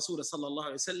 لأن الرسول صلى الله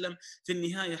عليه وسلم في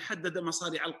النهاية حدد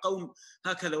مصارع القوم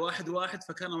هكذا واحد واحد،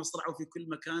 فكان مصرعه في كل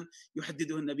مكان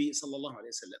يحدده النبي صلى الله عليه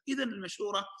وسلم. إذا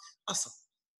المشورة أصل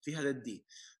في هذا الدين،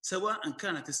 سواء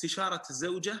كانت استشارة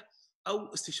الزوجة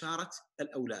أو استشارة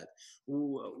الأولاد.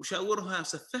 وشاورها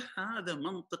سفهها، هذا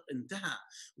منطق انتهى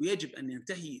ويجب أن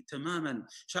ينتهي تماما.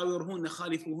 شاورهن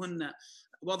خالفوهن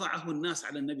وضعه الناس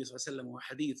على النبي صلى الله عليه وسلم، وهو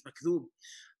حديث مكذوب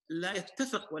لا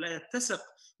يتفق ولا يتسق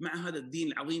مع هذا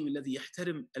الدين العظيم الذي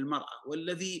يحترم المرأة،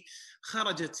 والذي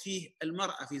خرجت فيه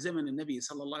المرأة في زمن النبي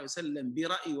صلى الله عليه وسلم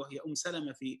برأي، وهي أم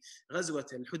سلمة في غزوة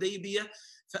الحديبية،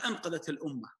 فأنقذت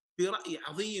الأمة برأي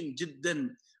عظيم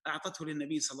جدا أعطته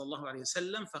للنبي صلى الله عليه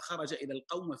وسلم، فخرج إلى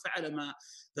القوم وفعل ما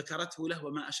ذكرته له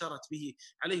وما أشارت به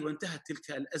عليه، وانتهت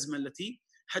تلك الأزمة التي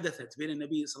حدثت بين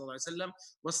النبي صلى الله عليه وسلم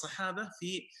والصحابة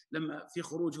لما في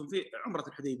خروجهم في عمرة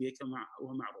الحديبية كما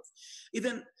هو معروف.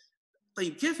 إذن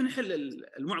طيب كيف نحل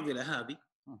المعضلة هذه؟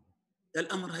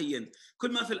 الأمر هين،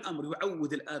 كل ما في الأمر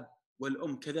يعود الأب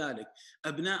والأم كذلك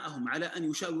أبنائهم على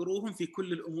أن يشاوروهم في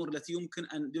كل الأمور التي يمكن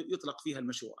أن يطلق فيها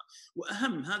المشورة،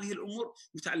 وأهم هذه الأمور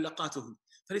متعلقاتهم،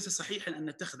 فليس صحيحا أن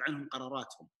نتخذ عنهم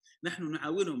قراراتهم، نحن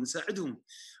نعاونهم نساعدهم.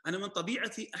 أنا من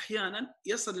طبيعتي أحيانا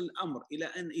يصل الأمر إلى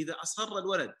أن إذا أصر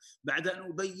الولد بعد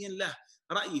أن أبين له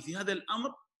رأيي في هذا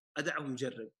الأمر أدعه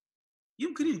يجرب،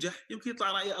 يمكن ينجح، يمكن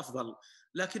يطلع رأيه أفضل،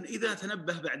 لكن إذا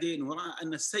تنبه بعدين ورأى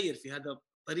أن السير في هذا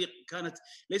الطريق كانت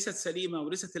ليست سليمة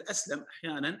وليست الأسلم،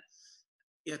 أحيانا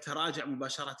يتراجع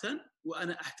مباشرة،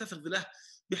 وأنا أحتفظ له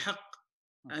بحق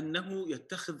أنه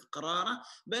يتخذ قراره،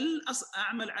 بل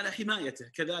أعمل على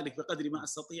حمايته كذلك بقدر ما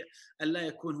أستطيع، أن لا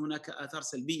يكون هناك آثار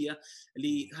سلبية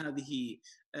لهذه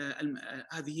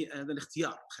هذا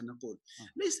الاختيار. خلينا نقول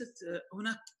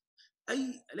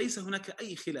ليس هناك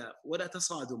أي خلاف ولا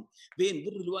تصادم بين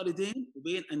بر الوالدين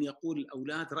وبين أن يقول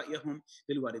الأولاد رأيهم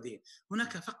للوالدين،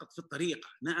 هناك فقط في الطريقة.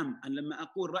 نعم، أن لما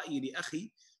أقول رأيي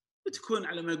لأخي بتكون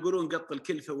على ما يقولون قط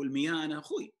الكلفة والميانة،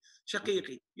 أخوي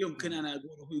شقيقي يمكن أنا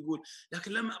أقول وهو يقول،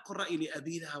 لكن لما أقول رأيي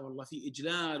لأبي لا والله في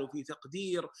إجلال وفي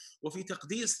تقدير وفي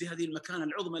تقديس لهذه المكانة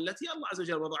العظمى التي الله عز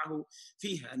وجل وضعه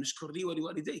فيها، نشكر لي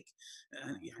ولوالديك.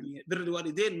 يعني بر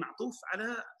الوالدين معطوف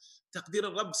على تقدير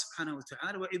الرب سبحانه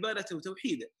وتعالى وعبادته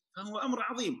وتوحيده، فهو أمر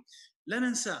عظيم لا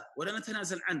ننساه ولا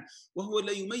نتنازل عنه، وهو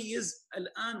اللي يميز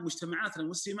الآن مجتمعاتنا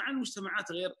المسلمة عن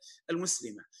المجتمعات غير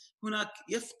المسلمة. هناك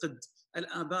يفقد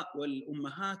الآباء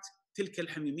والأمهات تلك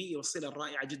الحميمية والصلة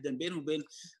الرائعة جدا بينهم وبين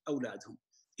أولادهم.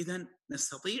 إذن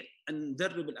نستطيع أن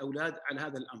ندرب الأولاد على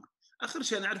هذا الأمر. آخر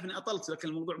شيء، أنا أعرف أني أطلت لكن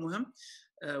الموضوع مهم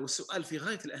والسؤال في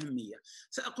غاية الأهمية.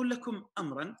 سأقول لكم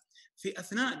أمرا في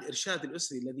أثناء الإرشاد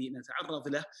الأسري الذي نتعرض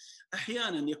له،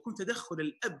 أحيانا يكون تدخل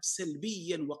الأب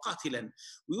سلبيا وقاتلا،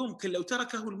 ويمكن لو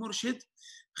تركه المرشد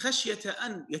خشية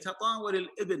أن يتطاول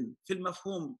الابن في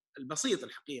المفهوم البسيط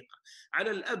الحقيقة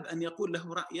على الأب أن يقول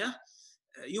له رأيه،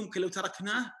 يمكن لو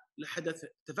تركناه لحدث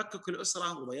تفكك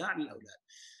الأسرة وضياع للأولاد.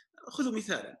 خذوا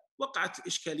مثالا، وقعت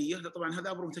إشكالية، طبعا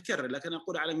هذا أمر متكرر لكن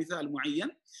أقول على مثال معين.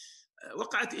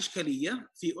 وقعت إشكالية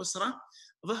في أسرة،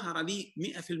 ظهر لي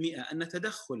 100% أن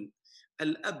تدخل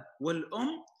الأب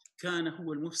والأم كان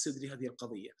هو المفسد لهذه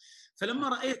القضية. فلما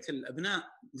رأيت الأبناء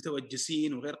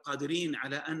متوجسين وغير قادرين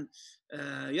على أن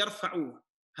يرفعوا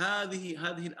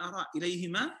هذه الآراء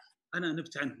إليهما، أنا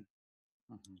نبت عنهم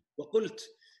وقلت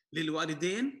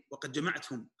للوالدين، وقد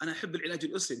جمعتهم، أنا أحب العلاج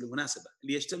الأسري بالمناسبة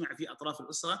ليجتمع في أطراف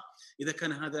الأسرة إذا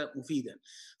كان هذا مفيدا،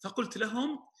 فقلت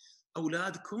لهم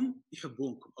أولادكم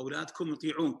يحبونكم، أولادكم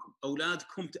يطيعونكم،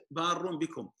 أولادكم بارون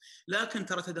بكم، لكن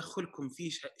ترى تدخلكم في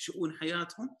شؤون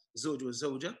حياتهم الزوج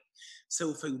والزوجة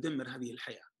سوف يدمر هذه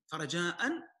الحياة، فرجاء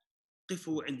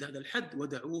قفوا عند هذا الحد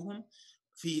ودعوهم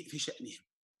في شأنهم.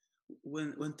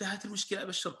 وانتهت المشكلة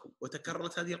أبشركم،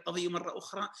 وتكررت هذه القضية مرة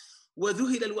أخرى،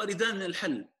 وذهل الوالدان من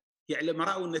الحل، يعني لما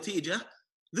رأوا النتيجة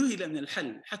ذهل من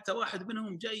الحل، حتى واحد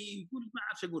منهم جاي يقول ما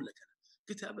أعرف أقول لك أنا،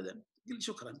 قلت أبدا، قل لي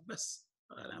شكرا بس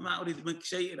أنا ما أريد منك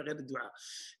شيء غير الدعاء.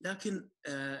 لكن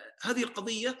هذه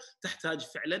القضية تحتاج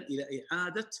فعلا إلى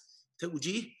إعادة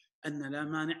توجيه، أن لا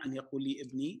مانع أن يقول لي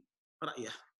ابني رأيه.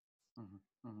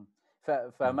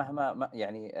 فمهما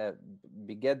يعني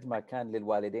بقد ما كان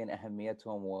للوالدين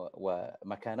أهميتهم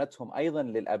ومكانتهم، أيضا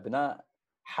للأبناء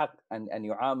حق أن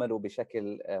يعاملوا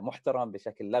بشكل محترم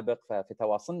بشكل لبق. ففي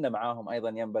تواصلنا معهم أيضا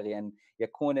ينبغي أن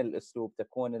يكون الأسلوب،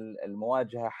 تكون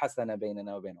المواجهة حسنة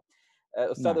بيننا وبينهم.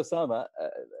 أستاذ أسامة،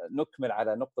 نكمل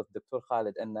على نقطة الدكتور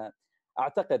خالد، أن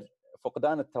أعتقد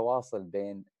فقدان التواصل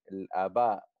بين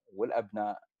الآباء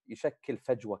والأبناء يشكل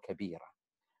فجوة كبيرة.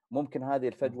 ممكن هذه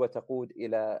الفجوة تقود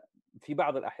إلى، في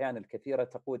بعض الأحيان الكثيرة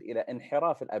تقود إلى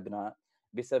انحراف الأبناء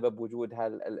بسبب وجود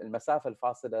المسافة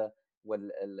الفاصلة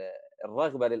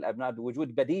والرغبة للأبناء بوجود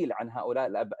بديل عن هؤلاء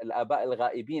الآباء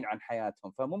الغائبين عن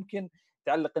حياتهم. فممكن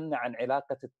تعلق لنا عن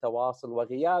علاقة التواصل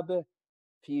وغيابه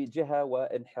في جهة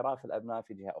وانحراف الأبناء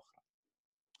في جهة أخرى.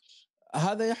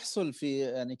 هذا يحصل في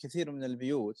يعني كثير من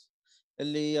البيوت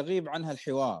اللي يغيب عنها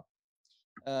الحوار،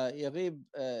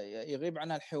 يغيب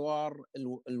عنها الحوار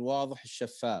الواضح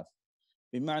الشفاف،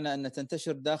 بمعنى أن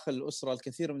تنتشر داخل الأسرة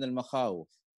الكثير من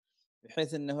المخاوف،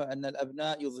 بحيث أن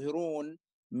الأبناء يظهرون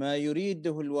ما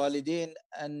يريده الوالدين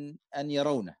أن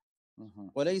يرونه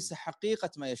وليس حقيقة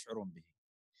ما يشعرون به.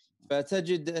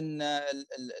 فتجد أن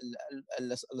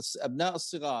الأبناء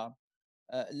الصغار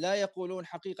لا يقولون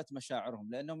حقيقة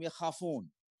مشاعرهم لأنهم يخافون،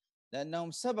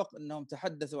 لأنهم سبق أنهم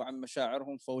تحدثوا عن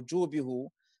مشاعرهم فوجوبه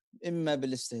إما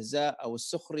بالاستهزاء أو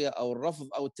السخرية أو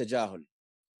الرفض أو التجاهل.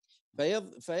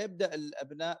 فيبدأ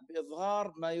الأبناء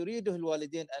بإظهار ما يريده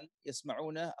الوالدين أن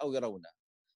يسمعونه أو يرونه،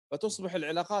 فتصبح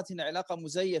العلاقات هنا علاقة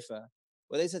مزيفة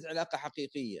وليست علاقة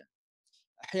حقيقية.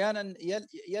 أحيانا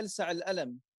يلسع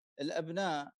الألم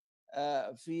الأبناء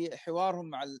في حوارهم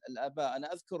مع الآباء.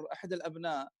 أنا أذكر أحد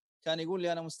الأبناء كان يقول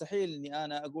لي أنا مستحيل أني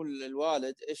أنا أقول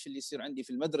للوالد إيش اللي يصير عندي في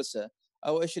المدرسة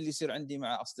أو إيش اللي يصير عندي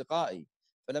مع أصدقائي.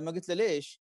 فلما قلت له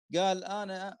ليش، قال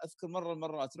أنا أذكر مرة من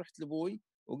المرات رحت لأبوي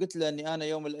وقلت له أني أنا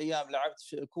يوم من الأيام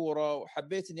لعبت كورة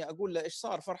وحبيت أني أقول له إيش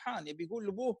صار، فرحان يبي يقول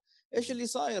لأبوه إيش اللي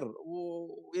صاير،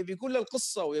 ويبي يقول له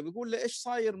القصة، ويبي يقول له إيش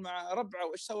صاير مع ربعه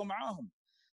وإيش سوى معاهم.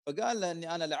 فقال له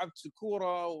أني أنا لعبت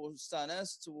الكورة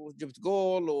واستانست وجبت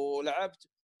جول ولعبت.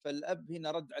 فالأب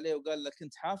هنا رد عليه وقال له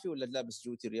كنت حافي ولا لابس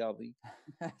جوتي رياضي؟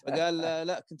 فقال له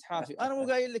لا كنت حافي. أنا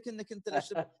مو قايل لك أنك أنت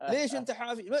ليش أنت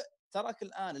حافي؟ تراك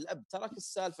الآن الأب تراك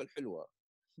السالفة الحلوة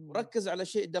وركز على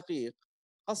شيء دقيق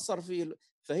قصر فيه.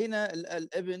 فهنا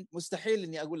الابن مستحيل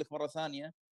اني اقول لك مره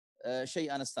ثانيه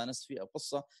شيء انا استانست فيه او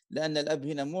قصه، لان الاب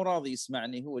هنا مو راضي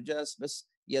يسمعني، هو جالس بس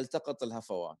يلتقط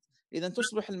الهفوات. اذا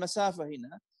تصبح المسافه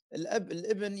هنا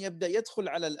الابن يبدا يدخل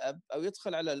على الاب او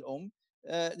يدخل على الام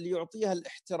ليعطيها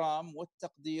الاحترام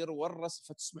والتقدير والرسم،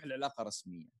 فتصبح العلاقه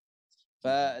رسميه.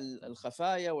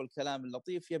 فالخفايا والكلام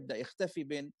اللطيف يبدا يختفي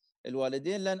بين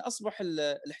الوالدين، لان اصبح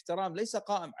الاحترام ليس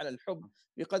قائم على الحب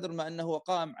بقدر ما انه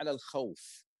قائم على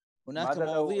الخوف. هناك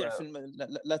مواضيع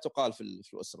لا تقال في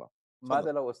الاسره.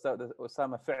 ماذا لو استاذ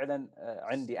اسامه فعلا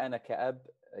عندي انا كاب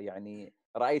يعني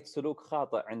رايت سلوك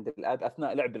خاطئ عند الاب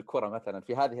اثناء لعب الكره مثلا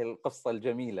في هذه القصه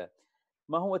الجميله،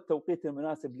 ما هو التوقيت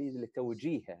المناسب لي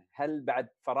لتوجيهه؟ هل بعد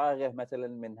فراغه مثلا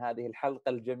من هذه الحلقه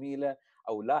الجميله،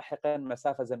 او لاحقا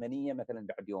مسافه زمنيه مثلا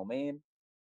بعد يومين؟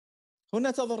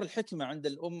 هنا تظهر الحكمة عند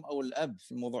الأم أو الأب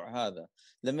في الموضوع هذا.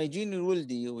 لما يجيني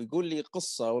ولدي ويقول لي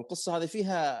قصة والقصة هذه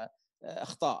فيها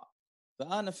أخطاء،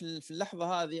 فأنا في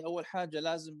اللحظة هذه أول حاجة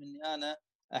لازم أني أنا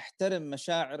أحترم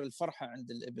مشاعر الفرحة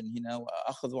عند الابن هنا،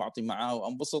 وأخذ وأعطي معاه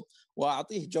وأنبسط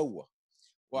وأعطيه جوه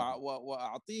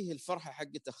وأعطيه الفرحة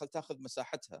حقته تأخذ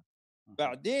مساحتها.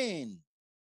 بعدين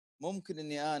ممكن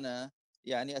أني أنا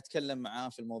يعني أتكلم معاه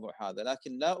في الموضوع هذا،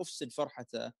 لكن لا أفسد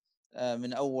فرحته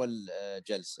من أول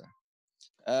جلسة.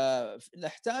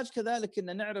 نحتاج كذلك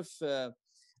أن نعرف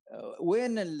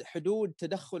وين الحدود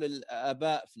تدخل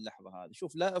الآباء في اللحظة هذه.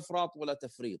 شوف، لا إفراط ولا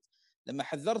تفريط. لما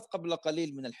حذرت قبل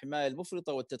قليل من الحماية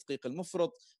المفرطة والتدقيق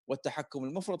المفرط والتحكم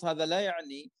المفرط، هذا لا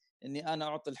يعني أني أنا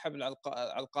أعطي الحبل على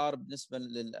القارب بالنسبة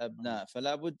للأبناء.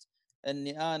 فلا بد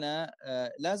أني أنا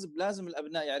لازم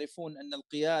الأبناء يعرفون أن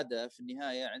القيادة في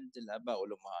النهاية عند الآباء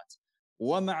والأمهات.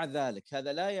 ومع ذلك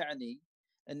هذا لا يعني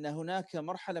أن هناك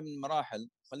مرحلة من مراحل،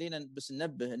 خلينا بس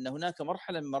ننبه أن هناك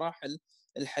مرحلة من مراحل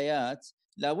الحياة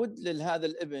لابد لهذا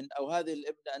الابن أو هذه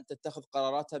الابنة أن تتخذ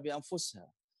قراراتها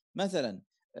بأنفسها. مثلا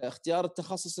اختيار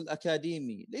التخصص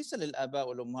الأكاديمي ليس للآباء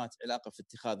والأمهات علاقة في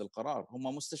اتخاذ القرار،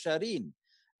 هم مستشارين،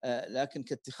 لكن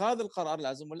كاتخاذ القرار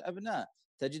لازم الأبناء.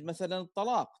 تجد مثلا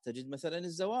الطلاق، تجد مثلا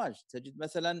الزواج، تجد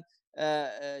مثلا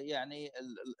يعني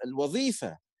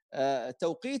الوظيفة،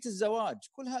 توقيت الزواج،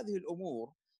 كل هذه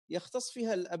الأمور يختص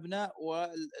فيها الأبناء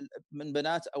من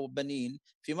بنات أو بنين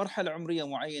في مرحلة عمرية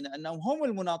معينة أنهم هم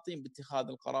المناطين باتخاذ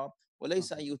القرار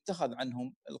وليس أن يتخذ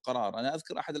عنهم القرار. أنا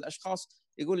أذكر أحد الأشخاص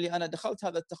يقول لي أنا دخلت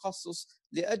هذا التخصص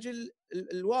لأجل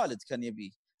الوالد كان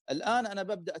يبيه، الآن أنا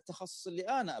ببدأ التخصص اللي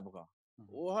أنا أبغاه.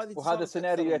 وهذا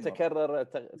السيناريو يتكرر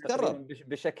تقريبا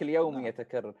بشكل يومي.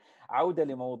 يتكرر. عودة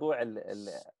لموضوع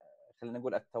خلينا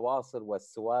نقول التواصل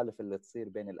والسوالف اللي تصير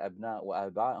بين الأبناء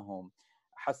وآبائهم.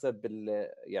 حسب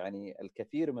يعني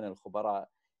الكثير من الخبراء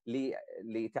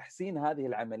لتحسين هذه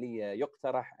العملية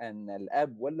يقترح أن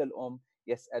الأب ولا الأم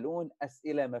يسألون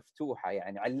أسئلة مفتوحة،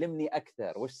 يعني علمني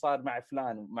أكثر، وش صار مع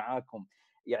فلان معاكم؟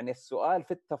 يعني السؤال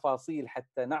في التفاصيل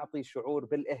حتى نعطي شعور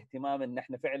بالاهتمام أن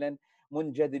احنا فعلا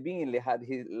منجذبين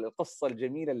لهذه القصة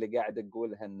الجميلة اللي قاعد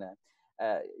أقولها. أن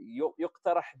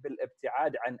يقترح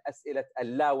بالابتعاد عن أسئلة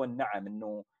اللا والنعم،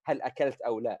 أنه هل أكلت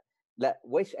أو لا، لا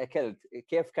ويش أكلت،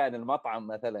 كيف كان المطعم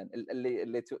مثلا،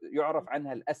 اللي يعرف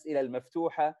عنها الأسئلة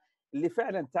المفتوحة اللي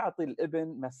فعلا تعطي الابن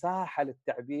مساحة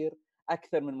للتعبير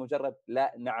أكثر من مجرد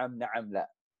لا نعم نعم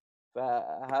لا.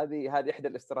 فهذه إحدى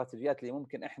الاستراتيجيات اللي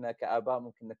ممكن إحنا كآباء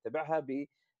ممكن نتبعها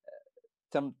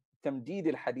بتمديد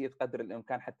الحديث قدر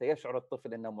الإمكان حتى يشعر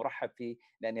الطفل أنه مرحب فيه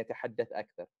لأن يتحدث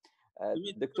أكثر.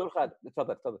 دكتور خالد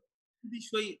تفضل.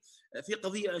 شوي في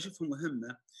قضية أشوفها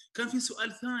مهمة. كان في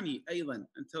سؤال ثاني أيضا،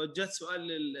 أنت وجهت سؤال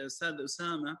للأستاذ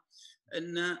أسامة،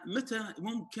 أن متى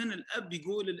ممكن الأب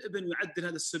يقول الابن يعدل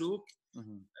هذا السلوك؟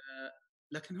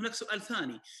 لكن هناك سؤال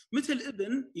ثاني، متى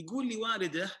الابن يقول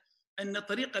لوالده أن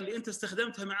الطريقة اللي أنت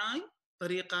استخدمتها معي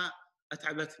طريقة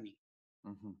أتعبتني،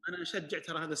 أنا أشجع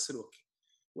ترى هذا السلوك.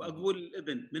 وأقول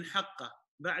الابن من حقه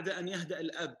بعد أن يهدأ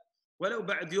الأب ولو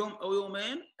بعد يوم أو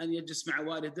يومين أن يجلس مع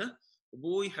والده،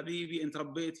 أبوي حبيبي أنت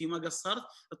ربيتي ما قصرت،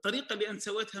 الطريقة اللي أنت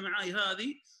سويتها معي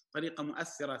هذه طريقة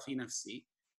مؤثرة في نفسي،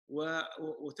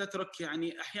 وتترك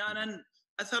يعني احيانا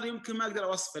اثر يمكن ما اقدر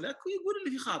اوصفه لك، ويقول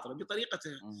اللي في خاطره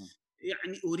بطريقته.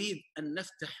 يعني اريد ان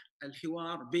نفتح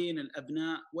الحوار بين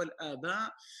الابناء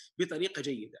والاباء بطريقه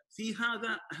جيده، في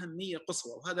هذا اهميه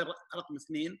قصوى. وهذا رقم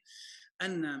 2،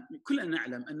 ان كلنا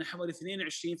نعلم ان حوالي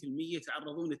 22%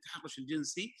 يتعرضون للتحرش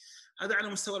الجنسي، هذا على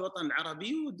مستوى الوطن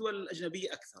العربي، والدول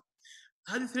الاجنبيه اكثر.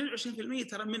 هذه 22%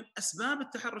 ترى من اسباب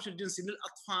التحرش الجنسي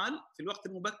للاطفال في الوقت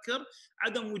المبكر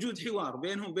عدم وجود حوار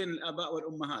بينهم بين الاباء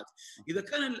والامهات. اذا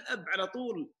كان الاب على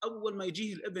طول اول ما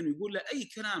يجيه الابن ويقول له اي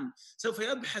كلام، سوف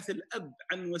يبحث الاب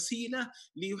عن وسيله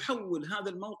ليحول هذا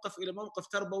الموقف الى موقف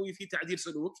تربوي في تعديل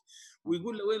سلوك،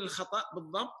 ويقول له وين الخطا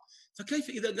بالضبط. فكيف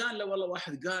اذا قال له والله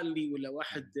واحد قال لي، ولا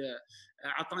واحد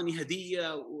اعطاني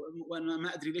هديه وانا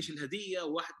ما ادري ليش الهديه،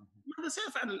 وواحد ماذا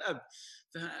سيفعل الاب؟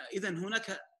 فاذا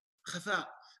هناك خفاء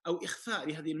أو إخفاء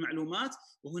لهذه المعلومات،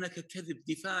 وهناك كذب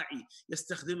دفاعي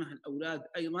يستخدمه الأولاد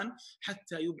أيضا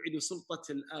حتى يبعدوا سلطة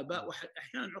الآباء،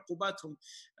 وأحيانا عقوباتهم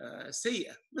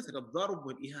سيئة مثل الضرب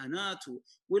والإهانات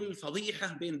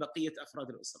والفضيحة بين بقية أفراد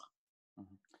الأسرة.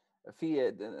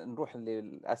 في نروح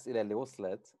للأسئلة اللي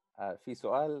وصلت. في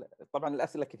سؤال، طبعا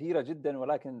الأسئلة كثيرة جدا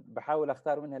ولكن بحاول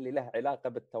أختار منها اللي له علاقة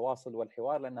بالتواصل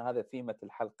والحوار، لأن هذا ثيمة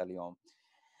الحلقة اليوم.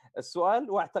 السؤال،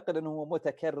 واعتقد انه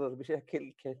متكرر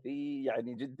بشكل كثير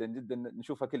يعني جدا جدا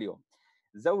نشوفه كل يوم: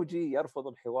 زوجي يرفض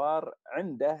الحوار،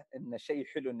 عنده انه شيء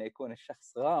حلو انه يكون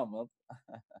الشخص غامض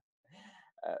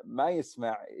ما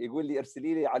يسمع، يقول لي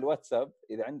ارسلي لي على الواتساب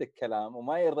اذا عندك كلام،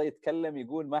 وما يرضى يتكلم،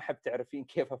 يقول ما احب تعرفين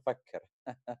كيف افكر.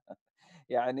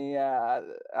 يعني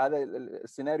هذا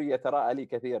السيناريو يتراءى لي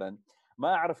كثيرا،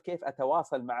 ما اعرف كيف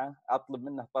اتواصل معه، اطلب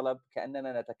منه طلب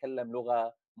كاننا نتكلم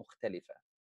لغة مختلفة.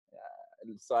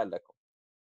 السؤال لكم.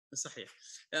 صحيح،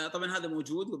 طبعا هذا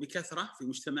موجود وبكثرة في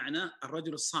مجتمعنا.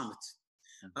 الرجل الصامت،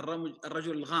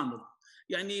 الرجل الغامض،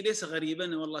 يعني ليس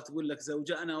غريبا والله تقول لك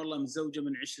زوجة، أنا والله متزوجة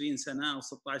من 20 سنة أو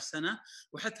 16 سنة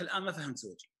وحتى الآن ما فهمت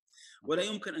زوجي. ولا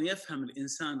يمكن أن يفهم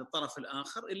الإنسان الطرف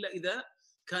الآخر إلا إذا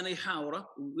كان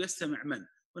يحاوره ويستمع منه.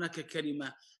 هناك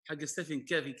كلمة حق ستيفن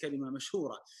كافي، كلمة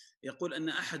مشهورة، يقول أن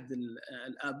أحد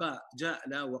الآباء جاء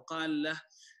له وقال له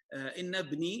إن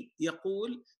ابني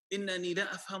يقول إنني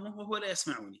لا أفهمه وهو لا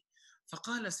يسمعني.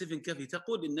 فقال ستيفن كافي: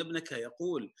 تقول إن ابنك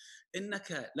يقول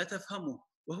إنك لا تفهمه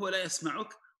وهو لا يسمعك؟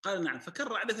 قال نعم.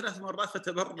 فكرر عليه 3 مرات،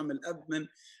 فتبرم الأب من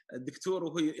الدكتور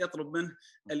وهو يطلب منه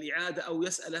الإعادة أو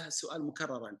يسأله السؤال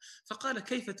مكررا. فقال: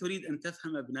 كيف تريد أن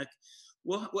تفهم ابنك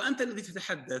وأنت الذي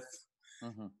تتحدث؟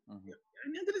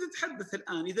 يعني أنت اللي تتحدث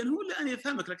الآن، إذن هو الآن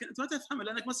يفهمك لكن أنت ما تفهمه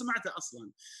لأنك ما سمعته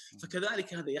أصلا.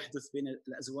 فكذلك هذا يحدث بين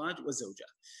الأزواج والزوجات.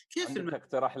 كيف عندك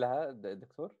اقتراح لها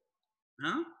دكتور؟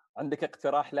 عندك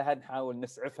اقتراح لها نحاول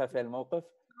نسعفها في الموقف؟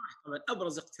 طبعا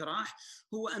أبرز اقتراح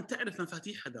هو أن تعرف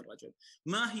مفاتيح هذا الرجل،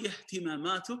 ما هي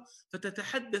اهتماماته،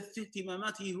 فتتحدث في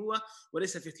اهتماماته هو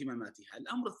وليس في اهتماماتها.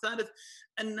 الأمر الثالث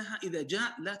أنها إذا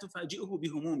جاء لا تفاجئه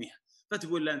بهمومها،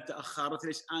 فتقول له أنت أخرت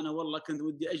ليش؟ أنا والله كنت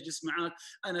ودي أجلس معك،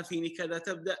 أنا فيني كذا.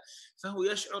 تبدأ فهو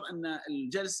يشعر أن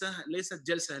الجلسة ليست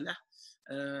جلسة له،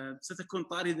 ستكون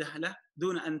طاردة له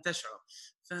دون أن تشعر.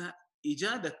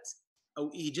 فإيجاد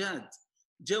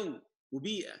جو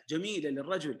وبيئة جميلة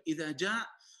للرجل إذا جاء،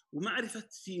 ومعرفة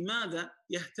في ماذا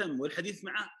يهتم والحديث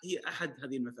معه، هي أحد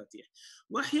هذه المفاتيح.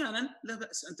 وأحيانا لا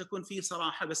بأس أن تكون في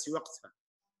صراحة بس في وقتها،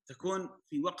 تكون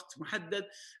في وقت محدد،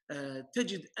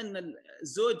 تجد أن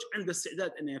الزوج عنده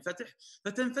استعداد أن ينفتح،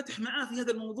 فتنفتح معه في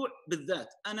هذا الموضوع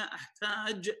بالذات. أنا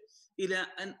أحتاج إلى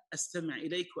أن أستمع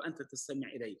إليك وأنت تستمع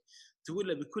إلي، تقول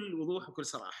له بكل وضوح وكل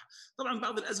صراحة. طبعا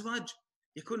بعض الأزواج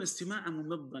يكون استماعه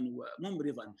ممضا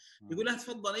وممرضا، يقول لها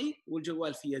تفضلي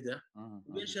والجوال في يده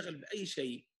وينشغل بأي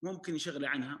شيء ممكن يشغل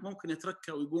عنها، ممكن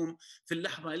يتركها ويقوم في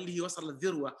اللحظة اللي هي وصل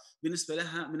الذروة بالنسبة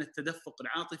لها من التدفق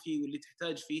العاطفي واللي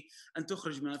تحتاج فيه أن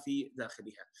تخرج ما في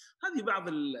داخلها. هذه بعض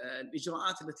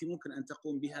الإجراءات التي ممكن أن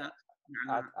تقوم بها.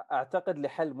 أعتقد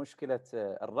لحل مشكلة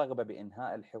الرغبة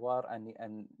بإنهاء الحوار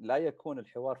أن لا يكون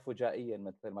الحوار فجائيا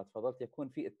مثل ما تفضلت، يكون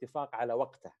في اتفاق على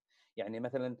وقته. يعني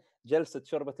مثلا جلسة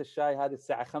شربة الشاي هذه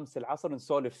الساعة 5 العصر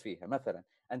نسولف فيها مثلا،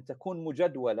 أن تكون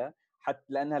مجدولة، حتى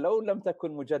لأنها لو لم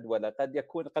تكن مجدولة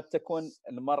قد تكون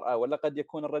المرأة ولا قد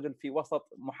يكون الرجل في وسط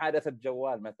محادثة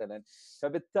جوال مثلا،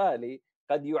 فبالتالي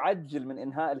قد يعجل من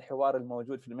إنهاء الحوار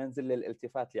الموجود في المنزل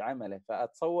للالتفات لعمله.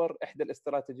 فأتصور إحدى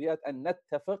الاستراتيجيات أن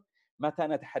نتفق متى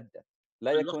نتحدث،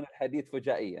 لا يكون الحديث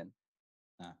فجائيا.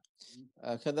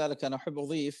 كذلك أنا أحب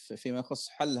أضيف فيما يخص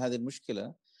حل هذه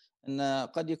المشكلة أن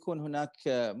قد يكون هناك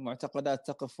معتقدات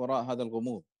تقف وراء هذا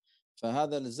الغموض،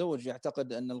 فهذا الزوج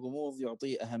يعتقد أن الغموض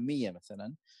يعطيه أهمية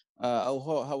مثلا،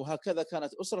 أو هكذا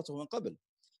كانت أسرته من قبل،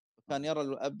 كان يرى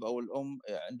الأب أو الأم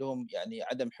عندهم يعني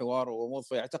عدم حوار وغموض،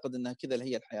 فيعتقد أنها كذا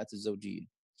هي الحياة الزوجية.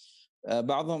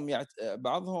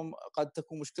 بعضهم قد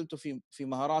تكون مشكلته في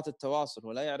مهارات التواصل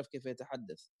ولا يعرف كيف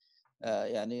يتحدث.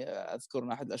 يعني اذكر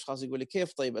ان احد الاشخاص يقول لي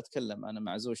كيف طيب اتكلم انا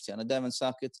مع زوجتي، انا دائما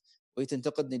ساكت وهي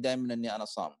تنتقدني دائما اني انا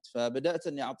صامت. فبدات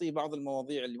اني اعطيه بعض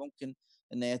المواضيع اللي ممكن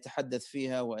انه يتحدث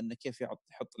فيها، وانه كيف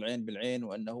يحط العين بالعين،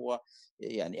 وانه هو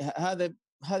يعني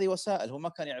هذه وسائل هو ما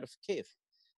كان يعرف كيف.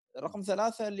 رقم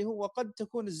 3 اللي هو قد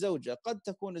تكون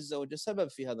الزوجة سبب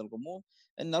في هذا الغموض،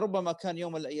 أن ربما كان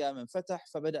يوم من الأيام انفتح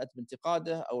فبدأت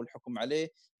بانتقاده أو الحكم عليه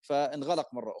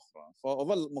فانغلق مرة أخرى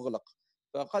فظل مغلق.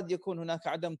 فقد يكون هناك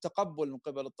عدم تقبل من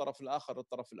قبل الطرف الآخر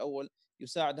للطرف الأول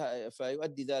يساعد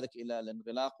فيؤدي ذلك إلى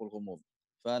الانغلاق والغموض.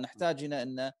 فنحتاج هنا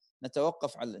أن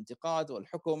نتوقف عن الانتقاد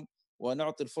والحكم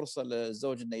ونعطي الفرصة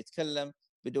للزوج أنه يتكلم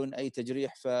بدون أي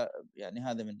تجريح. فيعني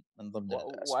هذا من ضمن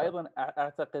الأسباب. وأيضا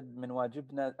أعتقد من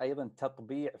واجبنا أيضا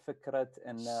تطبيع فكرة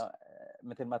أن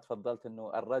مثل ما تفضلت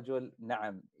أنه الرجل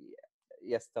نعم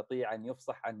يستطيع أن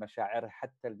يفصح عن مشاعره،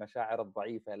 حتى المشاعر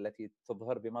الضعيفة التي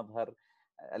تظهر بمظهر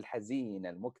الحزين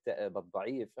المكتئب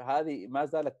الضعيف، هذه ما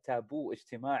زالت تابو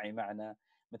اجتماعي معنا.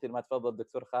 مثل ما تفضل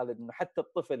الدكتور خالد أنه حتى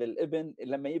الطفل الابن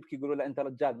لما يبكي يقولوا له أنت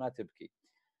رجال ما تبكي.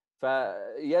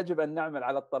 فيجب أن نعمل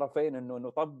على الطرفين أنه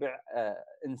نطبع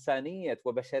إنسانية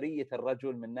وبشرية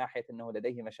الرجل من ناحية أنه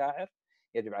لديه مشاعر،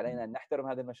 يجب علينا أن نحترم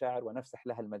هذه المشاعر ونفسح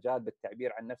لها المجال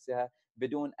بالتعبير عن نفسها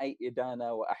بدون أي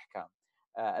إدانة وأحكام.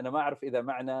 أنا ما أعرف إذا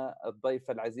معنا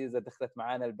الضيفة العزيزة دخلت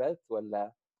معنا البث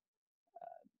ولا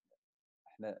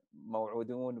إحنا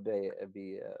موعودون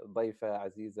بضيفة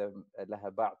عزيزة لها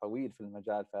باع طويل في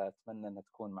المجال، فأتمنى أنها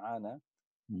تكون معنا.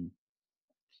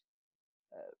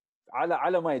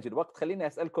 على ما يجي الوقت خليني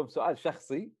أسألكم سؤال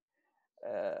شخصي،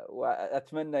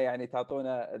 وأتمنى يعني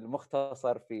تعطونا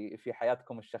المختصر في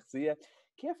حياتكم الشخصية.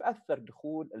 كيف أثر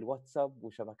دخول الواتساب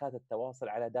وشبكات التواصل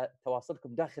على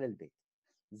تواصلكم داخل البيت؟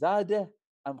 زاده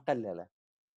أم قلله؟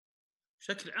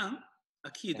 بشكل عام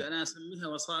أكيد أنا أسميها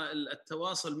وسائل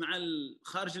التواصل مع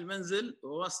خارج المنزل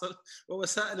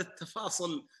ووسائل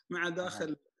التفاصل مع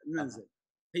داخل المنزل.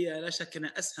 هي لا شك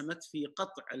أنها أسهمت في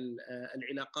قطع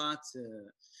العلاقات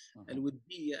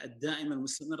الودية الدائمة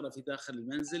المستمرة في داخل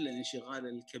المنزل، الانشغال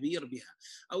الكبير بها.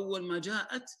 أول ما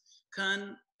جاءت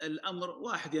كان الأمر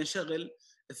واحد ينشغل،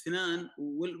 اثنان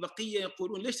والبقية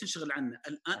يقولون ليش تنشغل عنه.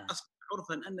 الآن أصبح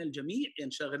عرفا أن الجميع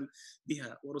ينشغل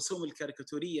بها، ورسوم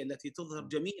الكاريكاتورية التي تظهر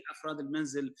جميع أفراد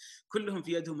المنزل كلهم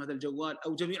في يدهم هذا الجوال،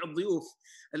 أو جميع الضيوف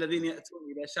الذين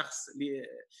يأتون إلى شخص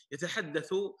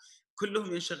ليتحدثوا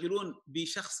كلهم ينشغلون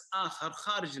بشخص آخر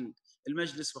خارج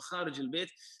المجلس وخارج البيت.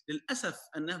 للأسف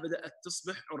أنها بدأت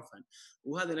تصبح عرفا،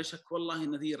 وهذا لا شك والله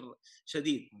نذير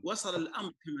شديد. وصل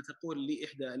الأمر كما تقول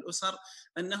لإحدى الأسر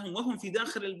أنهم وهم في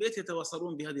داخل البيت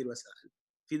يتواصلون بهذه الوسائل،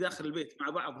 في داخل البيت مع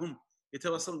بعض هم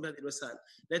يتواصلون بهذه الوسائل،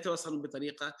 لا يتواصلون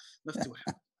بطريقة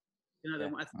مفتوحة. هذا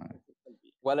مؤثر.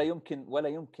 ولا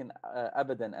يمكن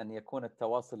أبدا أن يكون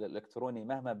التواصل الإلكتروني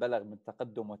مهما بلغ من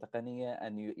تقدم وتقنية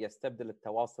أن يستبدل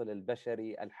التواصل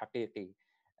البشري الحقيقي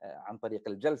عن طريق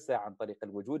الجلسة، عن طريق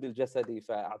الوجود الجسدي.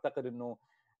 فأعتقد أنه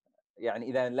يعني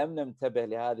إذا لم ننتبه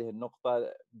لهذه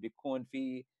النقطة بيكون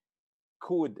في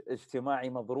كود اجتماعي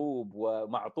مضروب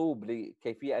ومعطوب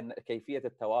لكيفية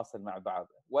التواصل مع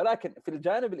بعض. ولكن في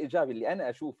الجانب الإيجابي اللي أنا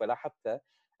أشوفه لاحظته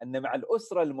أن مع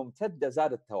الأسرة الممتدة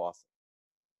زاد التواصل.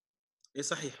 إيه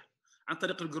صحيح، عن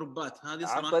طريق الجروبات هذه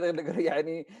صراحة. عن طريق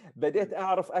يعني بديت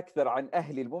أعرف أكثر عن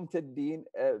أهلي الممتدين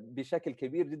بشكل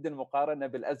كبير جدا مقارنة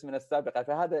بالأزمنة السابقة،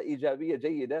 فهذا إيجابية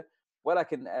جيدة.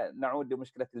 ولكن نعود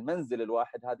لمشكلة المنزل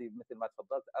الواحد، هذه مثل ما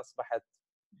تفضلت أصبحت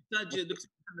تحتاج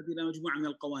دكتور محمد إلى مجموعة من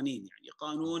القوانين. يعني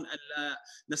قانون ألا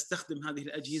نستخدم هذه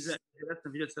الأجهزة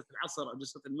جلسنا في جلسة العصر أو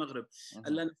جلسة المغرب،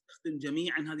 ألا نستخدم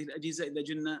جميعا هذه الأجهزة إذا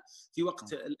جلنا في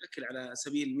وقت الأكل على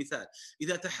سبيل المثال.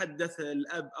 إذا تحدث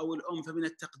الأب أو الأم فمن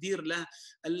التقدير له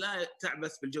ألا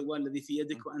تعبث بالجوال الذي في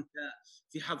يدك وأنت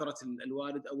في حضرة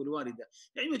الوالد أو الوالدة.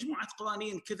 يعني مجموعة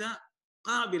قوانين كذا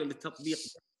قابلة للتطبيق.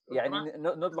 يعني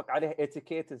نطلق عليه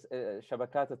اتيكيت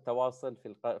شبكات التواصل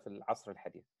في العصر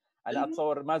الحديث. أنا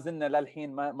أتصور ما زلنا للحين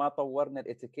ما طورنا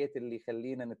الاتيكيت اللي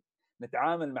يخلينا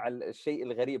نتعامل مع الشيء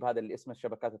الغريب هذا اللي اسمه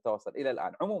شبكات التواصل إلى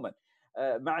الآن. عموما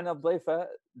معنا الضيفة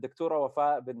دكتورة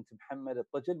وفاء بنت محمد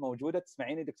الطجل. موجودة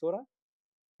تسمعيني دكتورة؟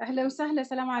 أهلا وسهلا،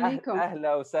 السلام عليكم.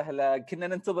 أهلا وسهلا، كنا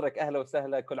ننتظرك. أهلا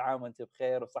وسهلا، كل عام وأنت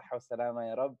بخير وصحة وسلامة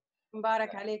يا رب.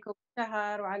 مبارك عليكم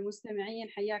الشهر وعلى المستمعين،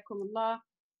 حياكم الله.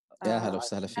 يا هلا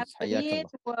وسهلا فيك، حياك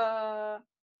الله.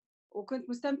 وكنت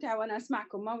مستمتعة وأنا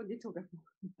أسمعكم، ما ودي توقفوا.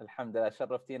 الحمد لله،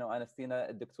 شرفتينا وأنستينا.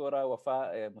 الدكتورة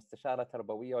وفاء مستشارة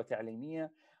تربوية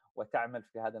وتعليمية وتعمل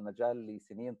في هذا المجال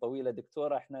لسنين طويلة.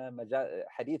 دكتورة، احنا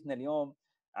حديثنا اليوم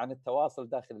عن التواصل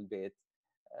داخل البيت.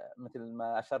 مثل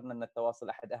ما أشرنا أن التواصل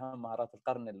أحد أهم مهارات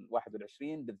القرن ال21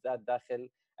 بالذات داخل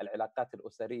العلاقات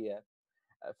الأسرية.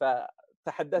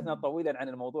 فتحدثنا طويلا عن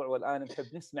الموضوع والآن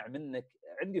نحب نسمع منك.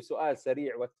 عندي سؤال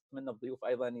سريع وأتمنى الضيوف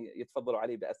أيضا يتفضلوا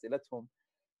عليه بأسئلتهم.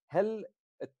 هل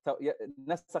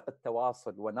نسق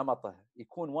التواصل ونمطه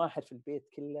يكون واحد في البيت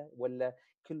كله، ولا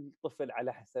كل طفل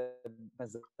على حسب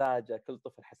مزاجه، كل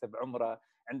طفل حسب عمره؟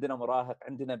 عندنا مراهق،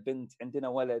 عندنا بنت، عندنا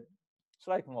ولد. ايش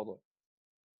رايك في الموضوع؟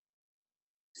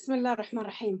 بسم الله الرحمن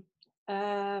الرحيم.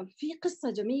 في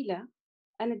قصة جميلة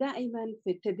أنا دائما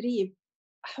في التدريب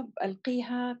أحب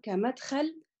ألقيها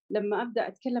كمدخل لما أبدأ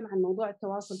أتكلم عن موضوع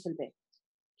التواصل في البيت.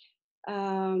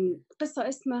 قصة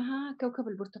اسمها كوكب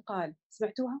البرتقال،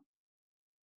 سمعتوها؟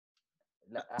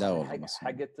 لا والله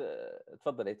حقت.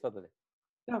 تفضلي.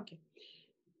 أوكي.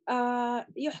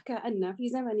 يحكى أن في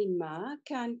زمن ما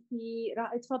كان في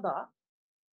رائد فضاء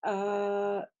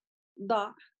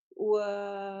ضاع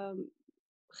وخربت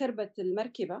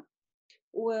المركبة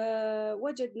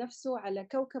ووجد نفسه على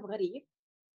كوكب غريب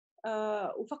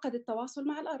وفقد التواصل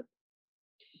مع الأرض.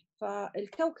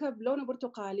 فالكوكب لونه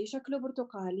برتقالي، شكله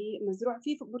برتقالي، مزروع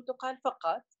فيه برتقال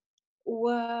فقط،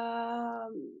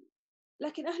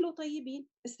 لكن أهله طيبين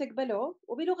استقبلوه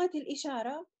وبلغة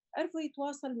الإشارة عرفوا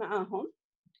يتواصل معاهم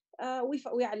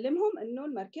ويعلمهم إنه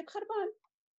المركب خربان.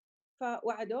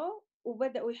 فوعدوه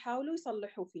وبدأوا يحاولوا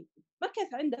يصلحوا فيه.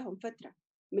 مكث عندهم فترة.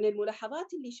 من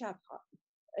الملاحظات اللي شافها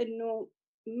إنه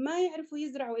ما يعرفوا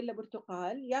يزرعوا إلا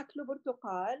برتقال، يأكلوا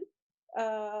برتقال،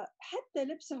 حتى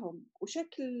لبسهم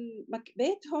وشكل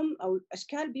بيتهم أو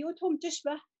أشكال بيوتهم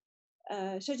تشبه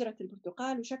شجرة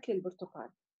البرتقال وشكل البرتقال.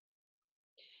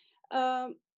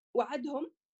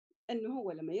 وعدهم إنه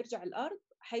هو لما يرجع الأرض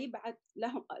حيبعث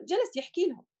لهم. جلس يحكي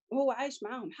لهم وهو عايش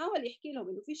معاهم، حاول يحكي لهم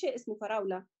إنه في شيء اسمه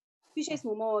فراولة، في شيء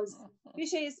اسمه موز، في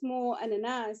شيء اسمه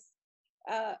أناناس،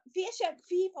 في أشياء،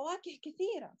 في فواكه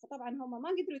كثيرة. فطبعا هم ما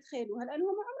قدروا يتخيلوها لأن هم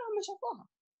عمرهم ما شافوها،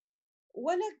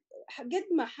 ولا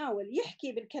قد ما حاول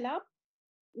يحكي بالكلام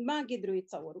ما قدروا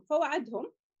يتصوروا.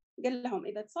 فوعدهم، قال لهم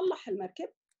إذا تصلح المركب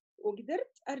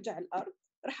وقدرت أرجع الأرض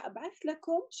راح أبعث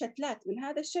لكم شتلات من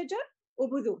هذا الشجر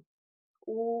وبذور،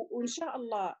 وإن شاء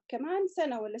الله كمان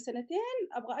سنة ولا سنتين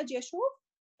أبغى أجي أشوف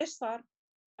إيش صار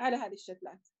على هذه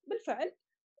الشتلات. بالفعل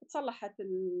تصلحت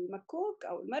المكوك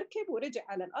أو المركب ورجع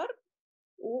على الأرض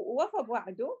ووفى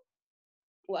بوعده،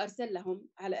 وأرسل لهم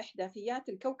على إحداثيات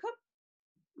الكوكب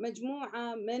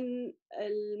مجموعة من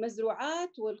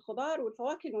المزروعات والخضار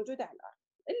والفواكه الموجودة على الأرض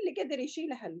اللي قدر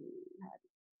يشيلها هذه.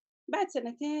 بعد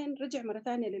سنتين رجع مرة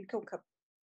ثانية للكوكب.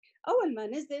 أول ما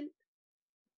نزل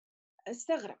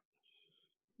استغرب،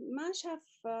 ما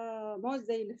شاف موز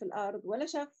زي اللي في الأرض، ولا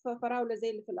شاف فراولة زي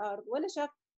اللي في الأرض، ولا شاف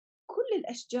كل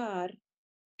الأشجار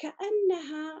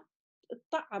كأنها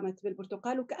اتطعمت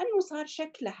بالبرتقال، وكأنه صار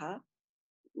شكلها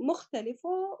مختلف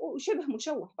وشبه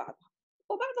مشوه بعضها،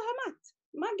 وبعضها مات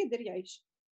ما قدر يعيش.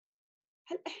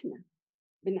 هل إحنا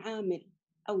بنعامل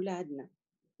أولادنا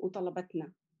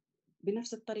وطلبتنا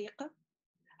بنفس الطريقة؟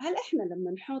 هل إحنا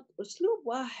لما نحط أسلوب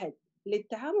واحد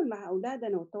للتعامل مع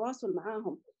أولادنا والتواصل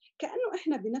معهم كأنه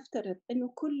إحنا بنفترض أنه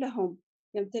كلهم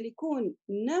يمتلكون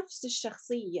نفس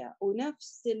الشخصية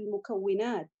ونفس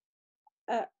المكونات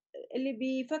اللي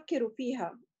بيفكروا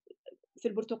فيها في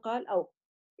البرتقال أو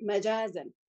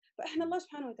مجازاً؟ فإحنا الله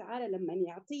سبحانه وتعالى لما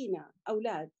يعطينا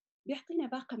أولاد بيعطينا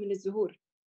باقة من الزهور،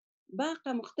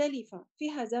 باقة مختلفة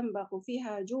فيها زنبق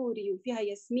وفيها جوري وفيها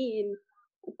ياسمين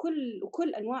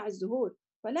وكل أنواع الزهور.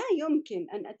 فلا يمكن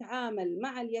أن أتعامل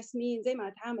مع الياسمين زي ما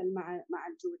أتعامل مع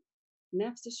الجوري.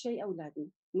 نفس الشيء أولادنا،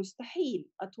 مستحيل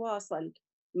أتواصل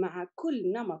مع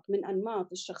كل نمط من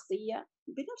أنماط الشخصية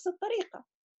بنفس الطريقة.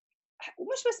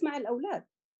 ومش بس مع الأولاد،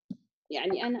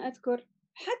 يعني أنا أذكر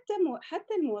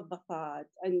حتى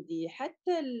الموظفات عندي،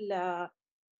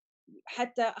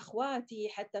 حتى أخواتي،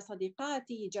 حتى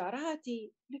صديقاتي،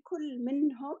 جاراتي، لكل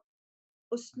منهم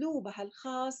أسلوبها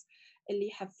الخاص اللي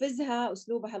يحفزها،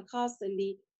 أسلوبها الخاص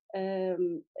اللي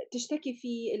تشتكي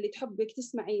فيه، اللي تحبك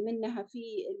تسمعي منها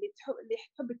فيه، اللي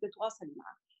تحبك تتواصلي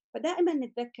معه. فدائما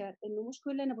نتذكر إنه مش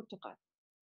كلنا برتقال،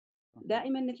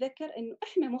 دائما نتذكر إنه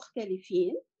إحنا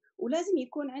مختلفين، ولازم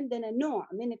يكون عندنا نوع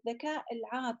من الذكاء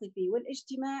العاطفي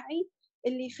والاجتماعي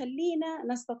اللي يخلينا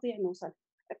نستطيع نوصل.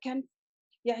 كان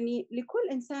يعني لكل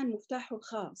إنسان مفتاحه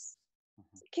الخاص.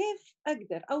 كيف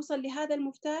أقدر أوصل لهذا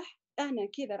المفتاح؟ أنا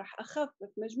كذا راح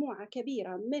أخفف مجموعة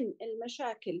كبيرة من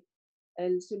المشاكل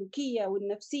السلوكية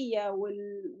والنفسية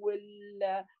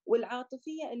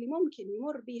والعاطفية اللي ممكن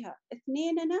يمر بها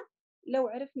اثنيننا لو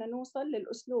عرفنا نوصل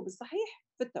للأسلوب الصحيح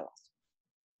في التواصل.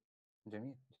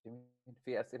 جميل.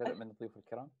 في أسئلة من الضيوف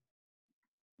الكرام؟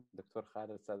 دكتور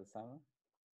خالد، أستاذ أسامة.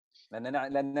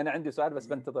 لان انا عندي سؤال بس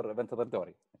بنتظر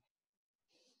دوري.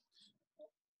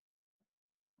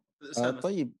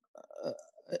 طيب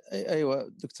ايوه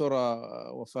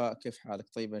دكتوره وفاء، كيف حالك؟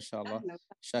 طيب ان شاء الله.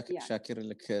 شاكر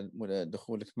لك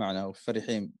دخولك معنا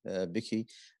وفرحين بك.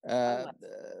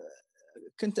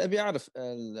 كنت ابي اعرف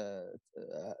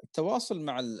التواصل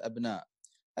مع الابناء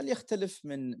هل يختلف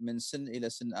من سن الى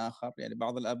سن اخر؟ يعني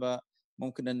بعض الاباء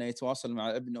ممكن انه يتواصل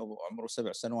مع ابنه وعمره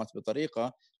 7 سنوات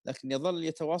بطريقه، لكن يظل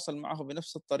يتواصل معه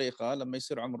بنفس الطريقه لما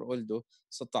يصير عمر ولده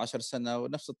 16 سنه،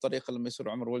 ونفس الطريقه لما يصير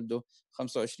عمر ولده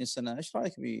 25 سنه. ايش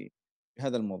رايك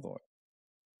بهذا الموضوع؟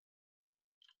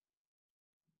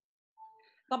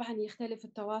 طبعا يختلف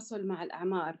التواصل مع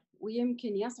الأعمار،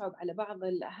 ويمكن يصعب على بعض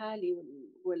الأهالي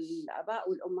والآباء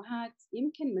والأمهات،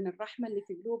 يمكن من الرحمة اللي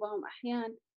في قلوبهم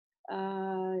أحيان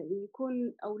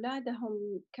يكون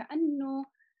أولادهم كأنه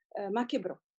ما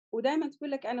كبروا، ودائما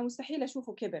تقول لك أنا مستحيل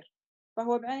أشوفه كبر،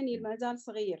 فهو بعيني ما زال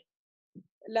صغير.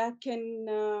 لكن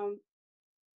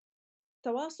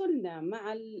تواصلنا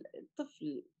مع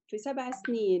الطفل في 7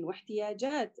 سنين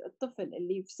واحتياجات الطفل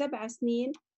اللي في 7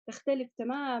 سنين تختلف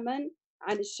تماما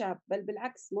عن الشاب، بل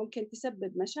بالعكس ممكن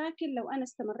تسبب مشاكل لو أنا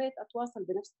استمريت أتواصل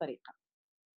بنفس الطريقة.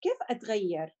 كيف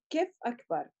أتغير؟ كيف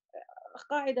أكبر؟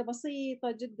 قاعدة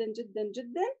بسيطة جدا جدا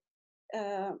جدا،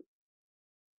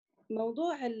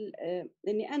 موضوع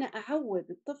أني أنا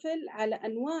أعود الطفل على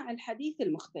أنواع الحديث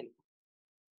المختلفة،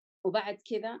 وبعد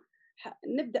كذا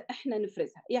نبدأ إحنا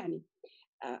نفرزها. يعني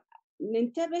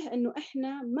ننتبه أنه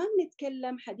إحنا ما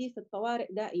بنتكلم حديث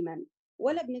الطوارئ دائما،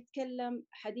 ولا بنتكلم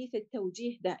حديث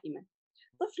التوجيه دائما.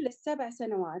 طفل 7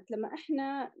 سنوات لما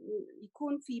إحنا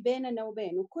يكون في بيننا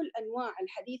وبينه كل أنواع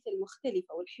الحديث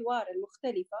المختلفة والحوار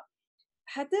المختلفة،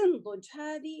 حتنضج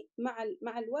هذه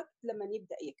مع الوقت لما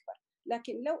يبدأ يكبر.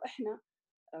 لكن لو إحنا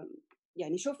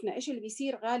يعني شفنا إيش اللي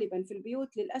بيصير غالبا في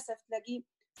البيوت، للأسف تلاقيه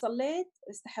صليت،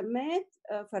 استحميت،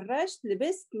 فرشت،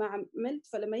 لبست، ما عملت،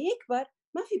 فلما يكبر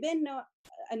ما في بيننا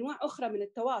أنواع أخرى من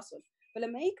التواصل،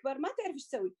 فلما يكبر ما تعرف إيش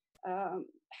تسوي.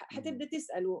 حتبدأ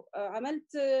تسأله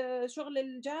عملت شغل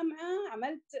الجامعة،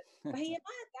 عملت، فهي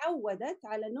ما تعودت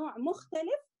على نوع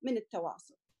مختلف من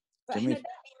التواصل. فإحنا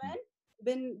دائما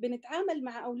بنتعامل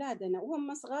مع أولادنا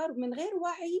وهم صغار من غير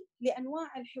وعي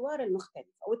لأنواع الحوار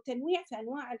المختلفة والتنويع في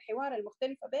أنواع الحوار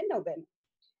المختلفة بيننا وبينهم.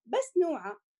 بس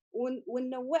نوعها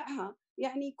وننوعها،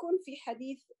 يعني يكون في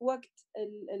حديث وقت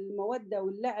المودة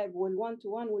واللعب والوان تو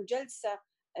وان والجلسة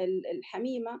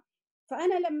الحميمة.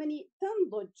 فأنا لما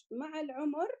تنضج مع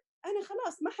العمر أنا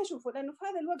خلاص ما حشوفه، لأنه في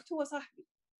هذا الوقت هو صاحبي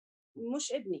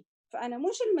مش ابني، فأنا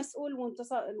مش المسؤول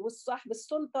وصاحب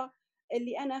السلطة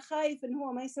اللي أنا خايف إن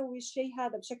هو ما يسوي الشيء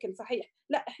هذا بشكل صحيح.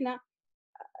 لا، إحنا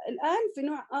الآن في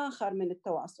نوع آخر من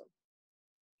التواصل.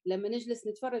 لما نجلس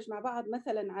نتفرج مع بعض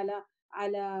مثلا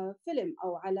على فيلم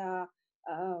أو على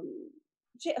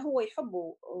شيء هو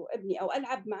يحبه ابني، أو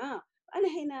ألعب معاه، أنا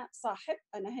هنا صاحب،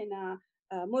 أنا هنا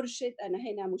مرشد، أنا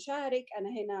هنا مشارك، أنا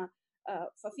هنا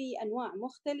ففي أنواع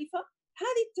مختلفة.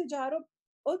 هذه التجارب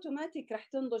أوتوماتيك رح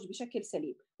تنضج بشكل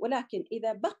سليم. ولكن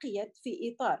إذا بقيت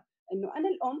في إطار أنه أنا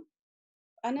الأم،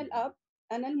 أنا الأب،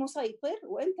 أنا المسيطر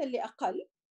وأنت اللي أقل،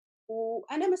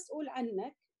 وأنا مسؤول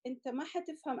عنك، أنت ما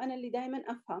حتفهم، أنا اللي دائما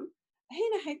أفهم،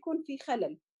 هنا حيكون في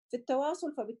خلل في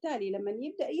التواصل. فبالتالي لما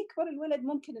يبدأ يكبر الولد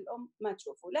ممكن الأم ما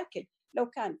تشوفه. لكن لو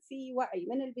كان في وعي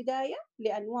من البداية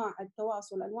لأنواع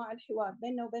التواصل، أنواع الحوار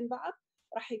بيننا وبين بعض،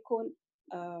 راح يكون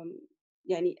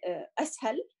يعني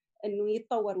أسهل أنه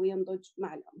يتطور وينضج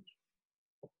مع الأمر.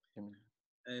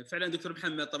 فعلا دكتور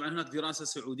محمد، طبعا هناك دراسة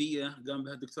سعودية قام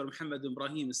بها الدكتور محمد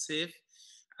إبراهيم السيف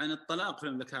عن الطلاق في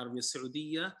المملكة العربية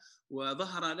السعودية،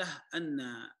 وظهر له أن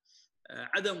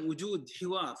عدم وجود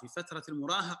حوار في فترة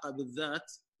المراهقة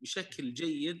بالذات بشكل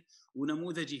جيد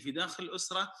ونموذجي في داخل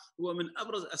الأسرة هو من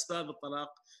أبرز أسباب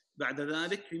الطلاق بعد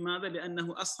ذلك. لماذا؟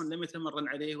 لأنه أصلا لم يتمرن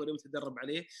عليه ولم يتدرب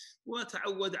عليه،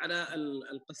 وتعود على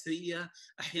القسرية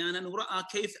أحيانا، ورأى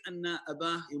كيف أن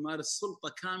أباه يمارس سلطة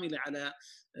كاملة على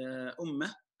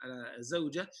أمه، على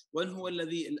زوجه، وأن هو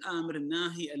الذي الآمر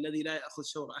الناهي الذي لا يأخذ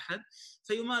شور أحد،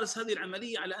 فيمارس هذه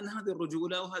العملية على أن هذه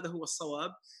الرجولة وهذا هو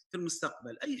الصواب في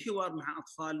المستقبل. أي حوار مع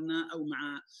أطفالنا أو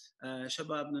مع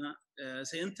شبابنا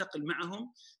سينتقل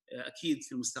معهم أكيد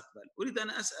في المستقبل. أريد أن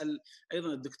أسأل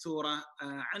أيضا الدكتورة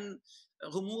عن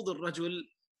غموض الرجل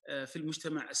في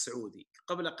المجتمع السعودي.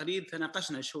 قبل قليل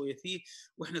تناقشنا شوية فيه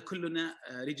وإحنا كلنا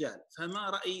رجال، فما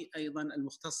رأي أيضا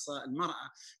المختصة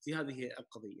المرأة في هذه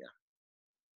القضية؟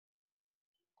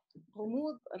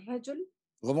 غموض الرجل،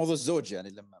 غموض الزوج يعني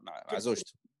لما مع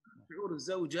زوجته، شعور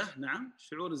الزوجة، نعم،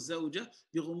 شعور الزوجة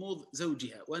بغموض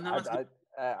زوجها، وأنا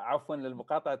عفوا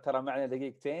للمقاطعة، ترى معنا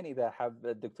دقيقتين، إذا حاب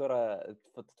الدكتورة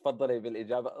تفضلي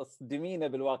بالإجابة، اصدمينا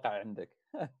بالواقع عندك.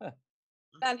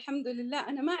 لا الحمد لله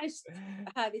أنا ما عشت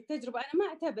هذه التجربة. أنا ما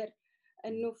أعتبر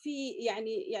أنه في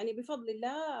يعني بفضل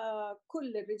الله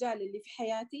كل الرجال اللي في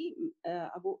حياتي،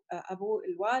 أبو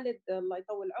الوالد الله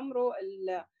يطول عمره،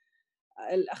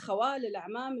 الأخوال،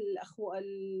 الأعمام،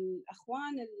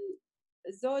 الأخوان،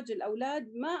 الزوج،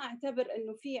 الأولاد، ما أعتبر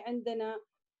أنه في عندنا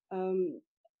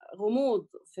غموض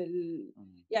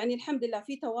يعني الحمد لله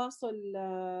في تواصل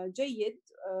جيد،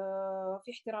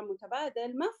 في احترام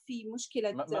متبادل، ما في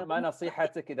مشكلة. ما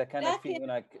نصيحتك إذا كانت في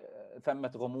هناك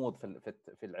ثمة غموض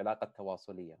في العلاقة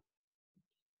التواصلية؟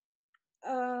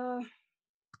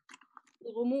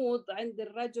 غموض عند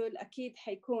الرجل أكيد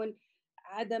حيكون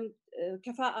عدم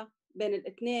كفاءة بين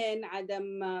الاثنين،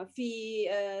 عدم في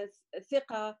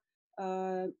ثقة.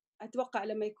 أتوقع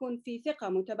لما يكون في ثقة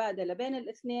متبادلة بين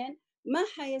الاثنين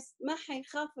ما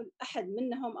حيخاف أحد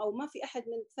منهم، أو ما في أحد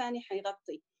من الثاني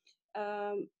حيغطي.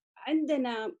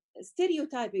 عندنا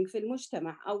ستيريوتايبينج في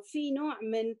المجتمع، أو في نوع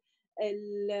من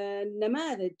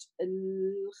النماذج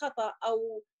الخطأ،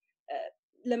 أو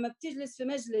لما بتجلس في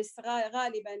مجلس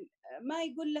غالبا ما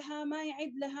يقول لها، ما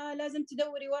يعد لها، لازم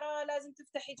تدوري وراه، لازم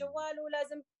تفتحي جواله،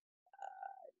 لازم.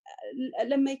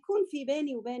 لما يكون في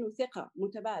بيني وبينه ثقة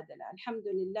متبادلة الحمد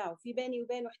لله، وفي بيني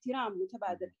وبينه احترام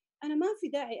متبادل، أنا ما في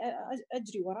داعي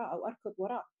أجري وراه أو أركض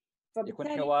وراه.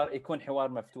 يكون حوار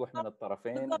مفتوح من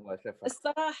الطرفين وشفاف.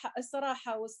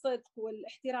 الصراحة والصدق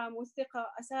والاحترام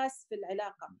والثقة أساس في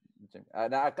العلاقة.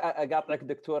 أنا أقاطعك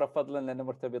دكتورة فضلا لأننا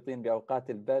مرتبطين بأوقات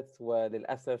البث،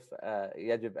 وللأسف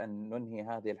يجب أن ننهي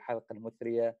هذه الحلقة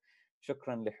المثرية.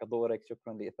 شكرا لحضورك،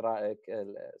 شكرا لإثرائك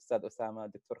الأستاذ أسامة،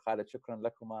 دكتور خالد، شكرا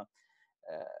لكما.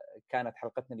 كانت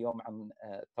حلقتنا اليوم عن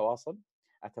التواصل.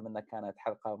 أتمنى كانت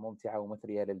حلقة ممتعة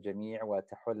ومثرية للجميع،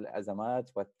 وتحل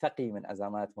أزمات وتقي من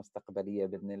أزمات مستقبلية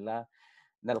بإذن الله.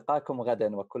 نلقاكم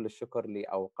غدا، وكل الشكر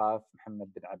لأوقاف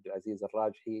محمد بن عبدالعزيز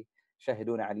الراجحي.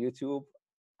 شاهدونا على اليوتيوب،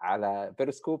 على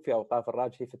بيرسكوب في أوقاف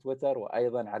الراجحي في تويتر،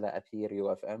 وأيضا على أثير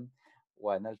UFM.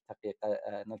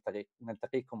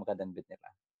 ونلتقيكم غدا بإذن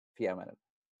الله. في أمان الله.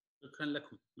 شكرا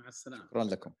لكم، مع السلامة. شكرا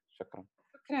لكم. شكرا.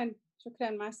 شكرا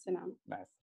مع السلامة. مع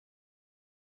السلامة.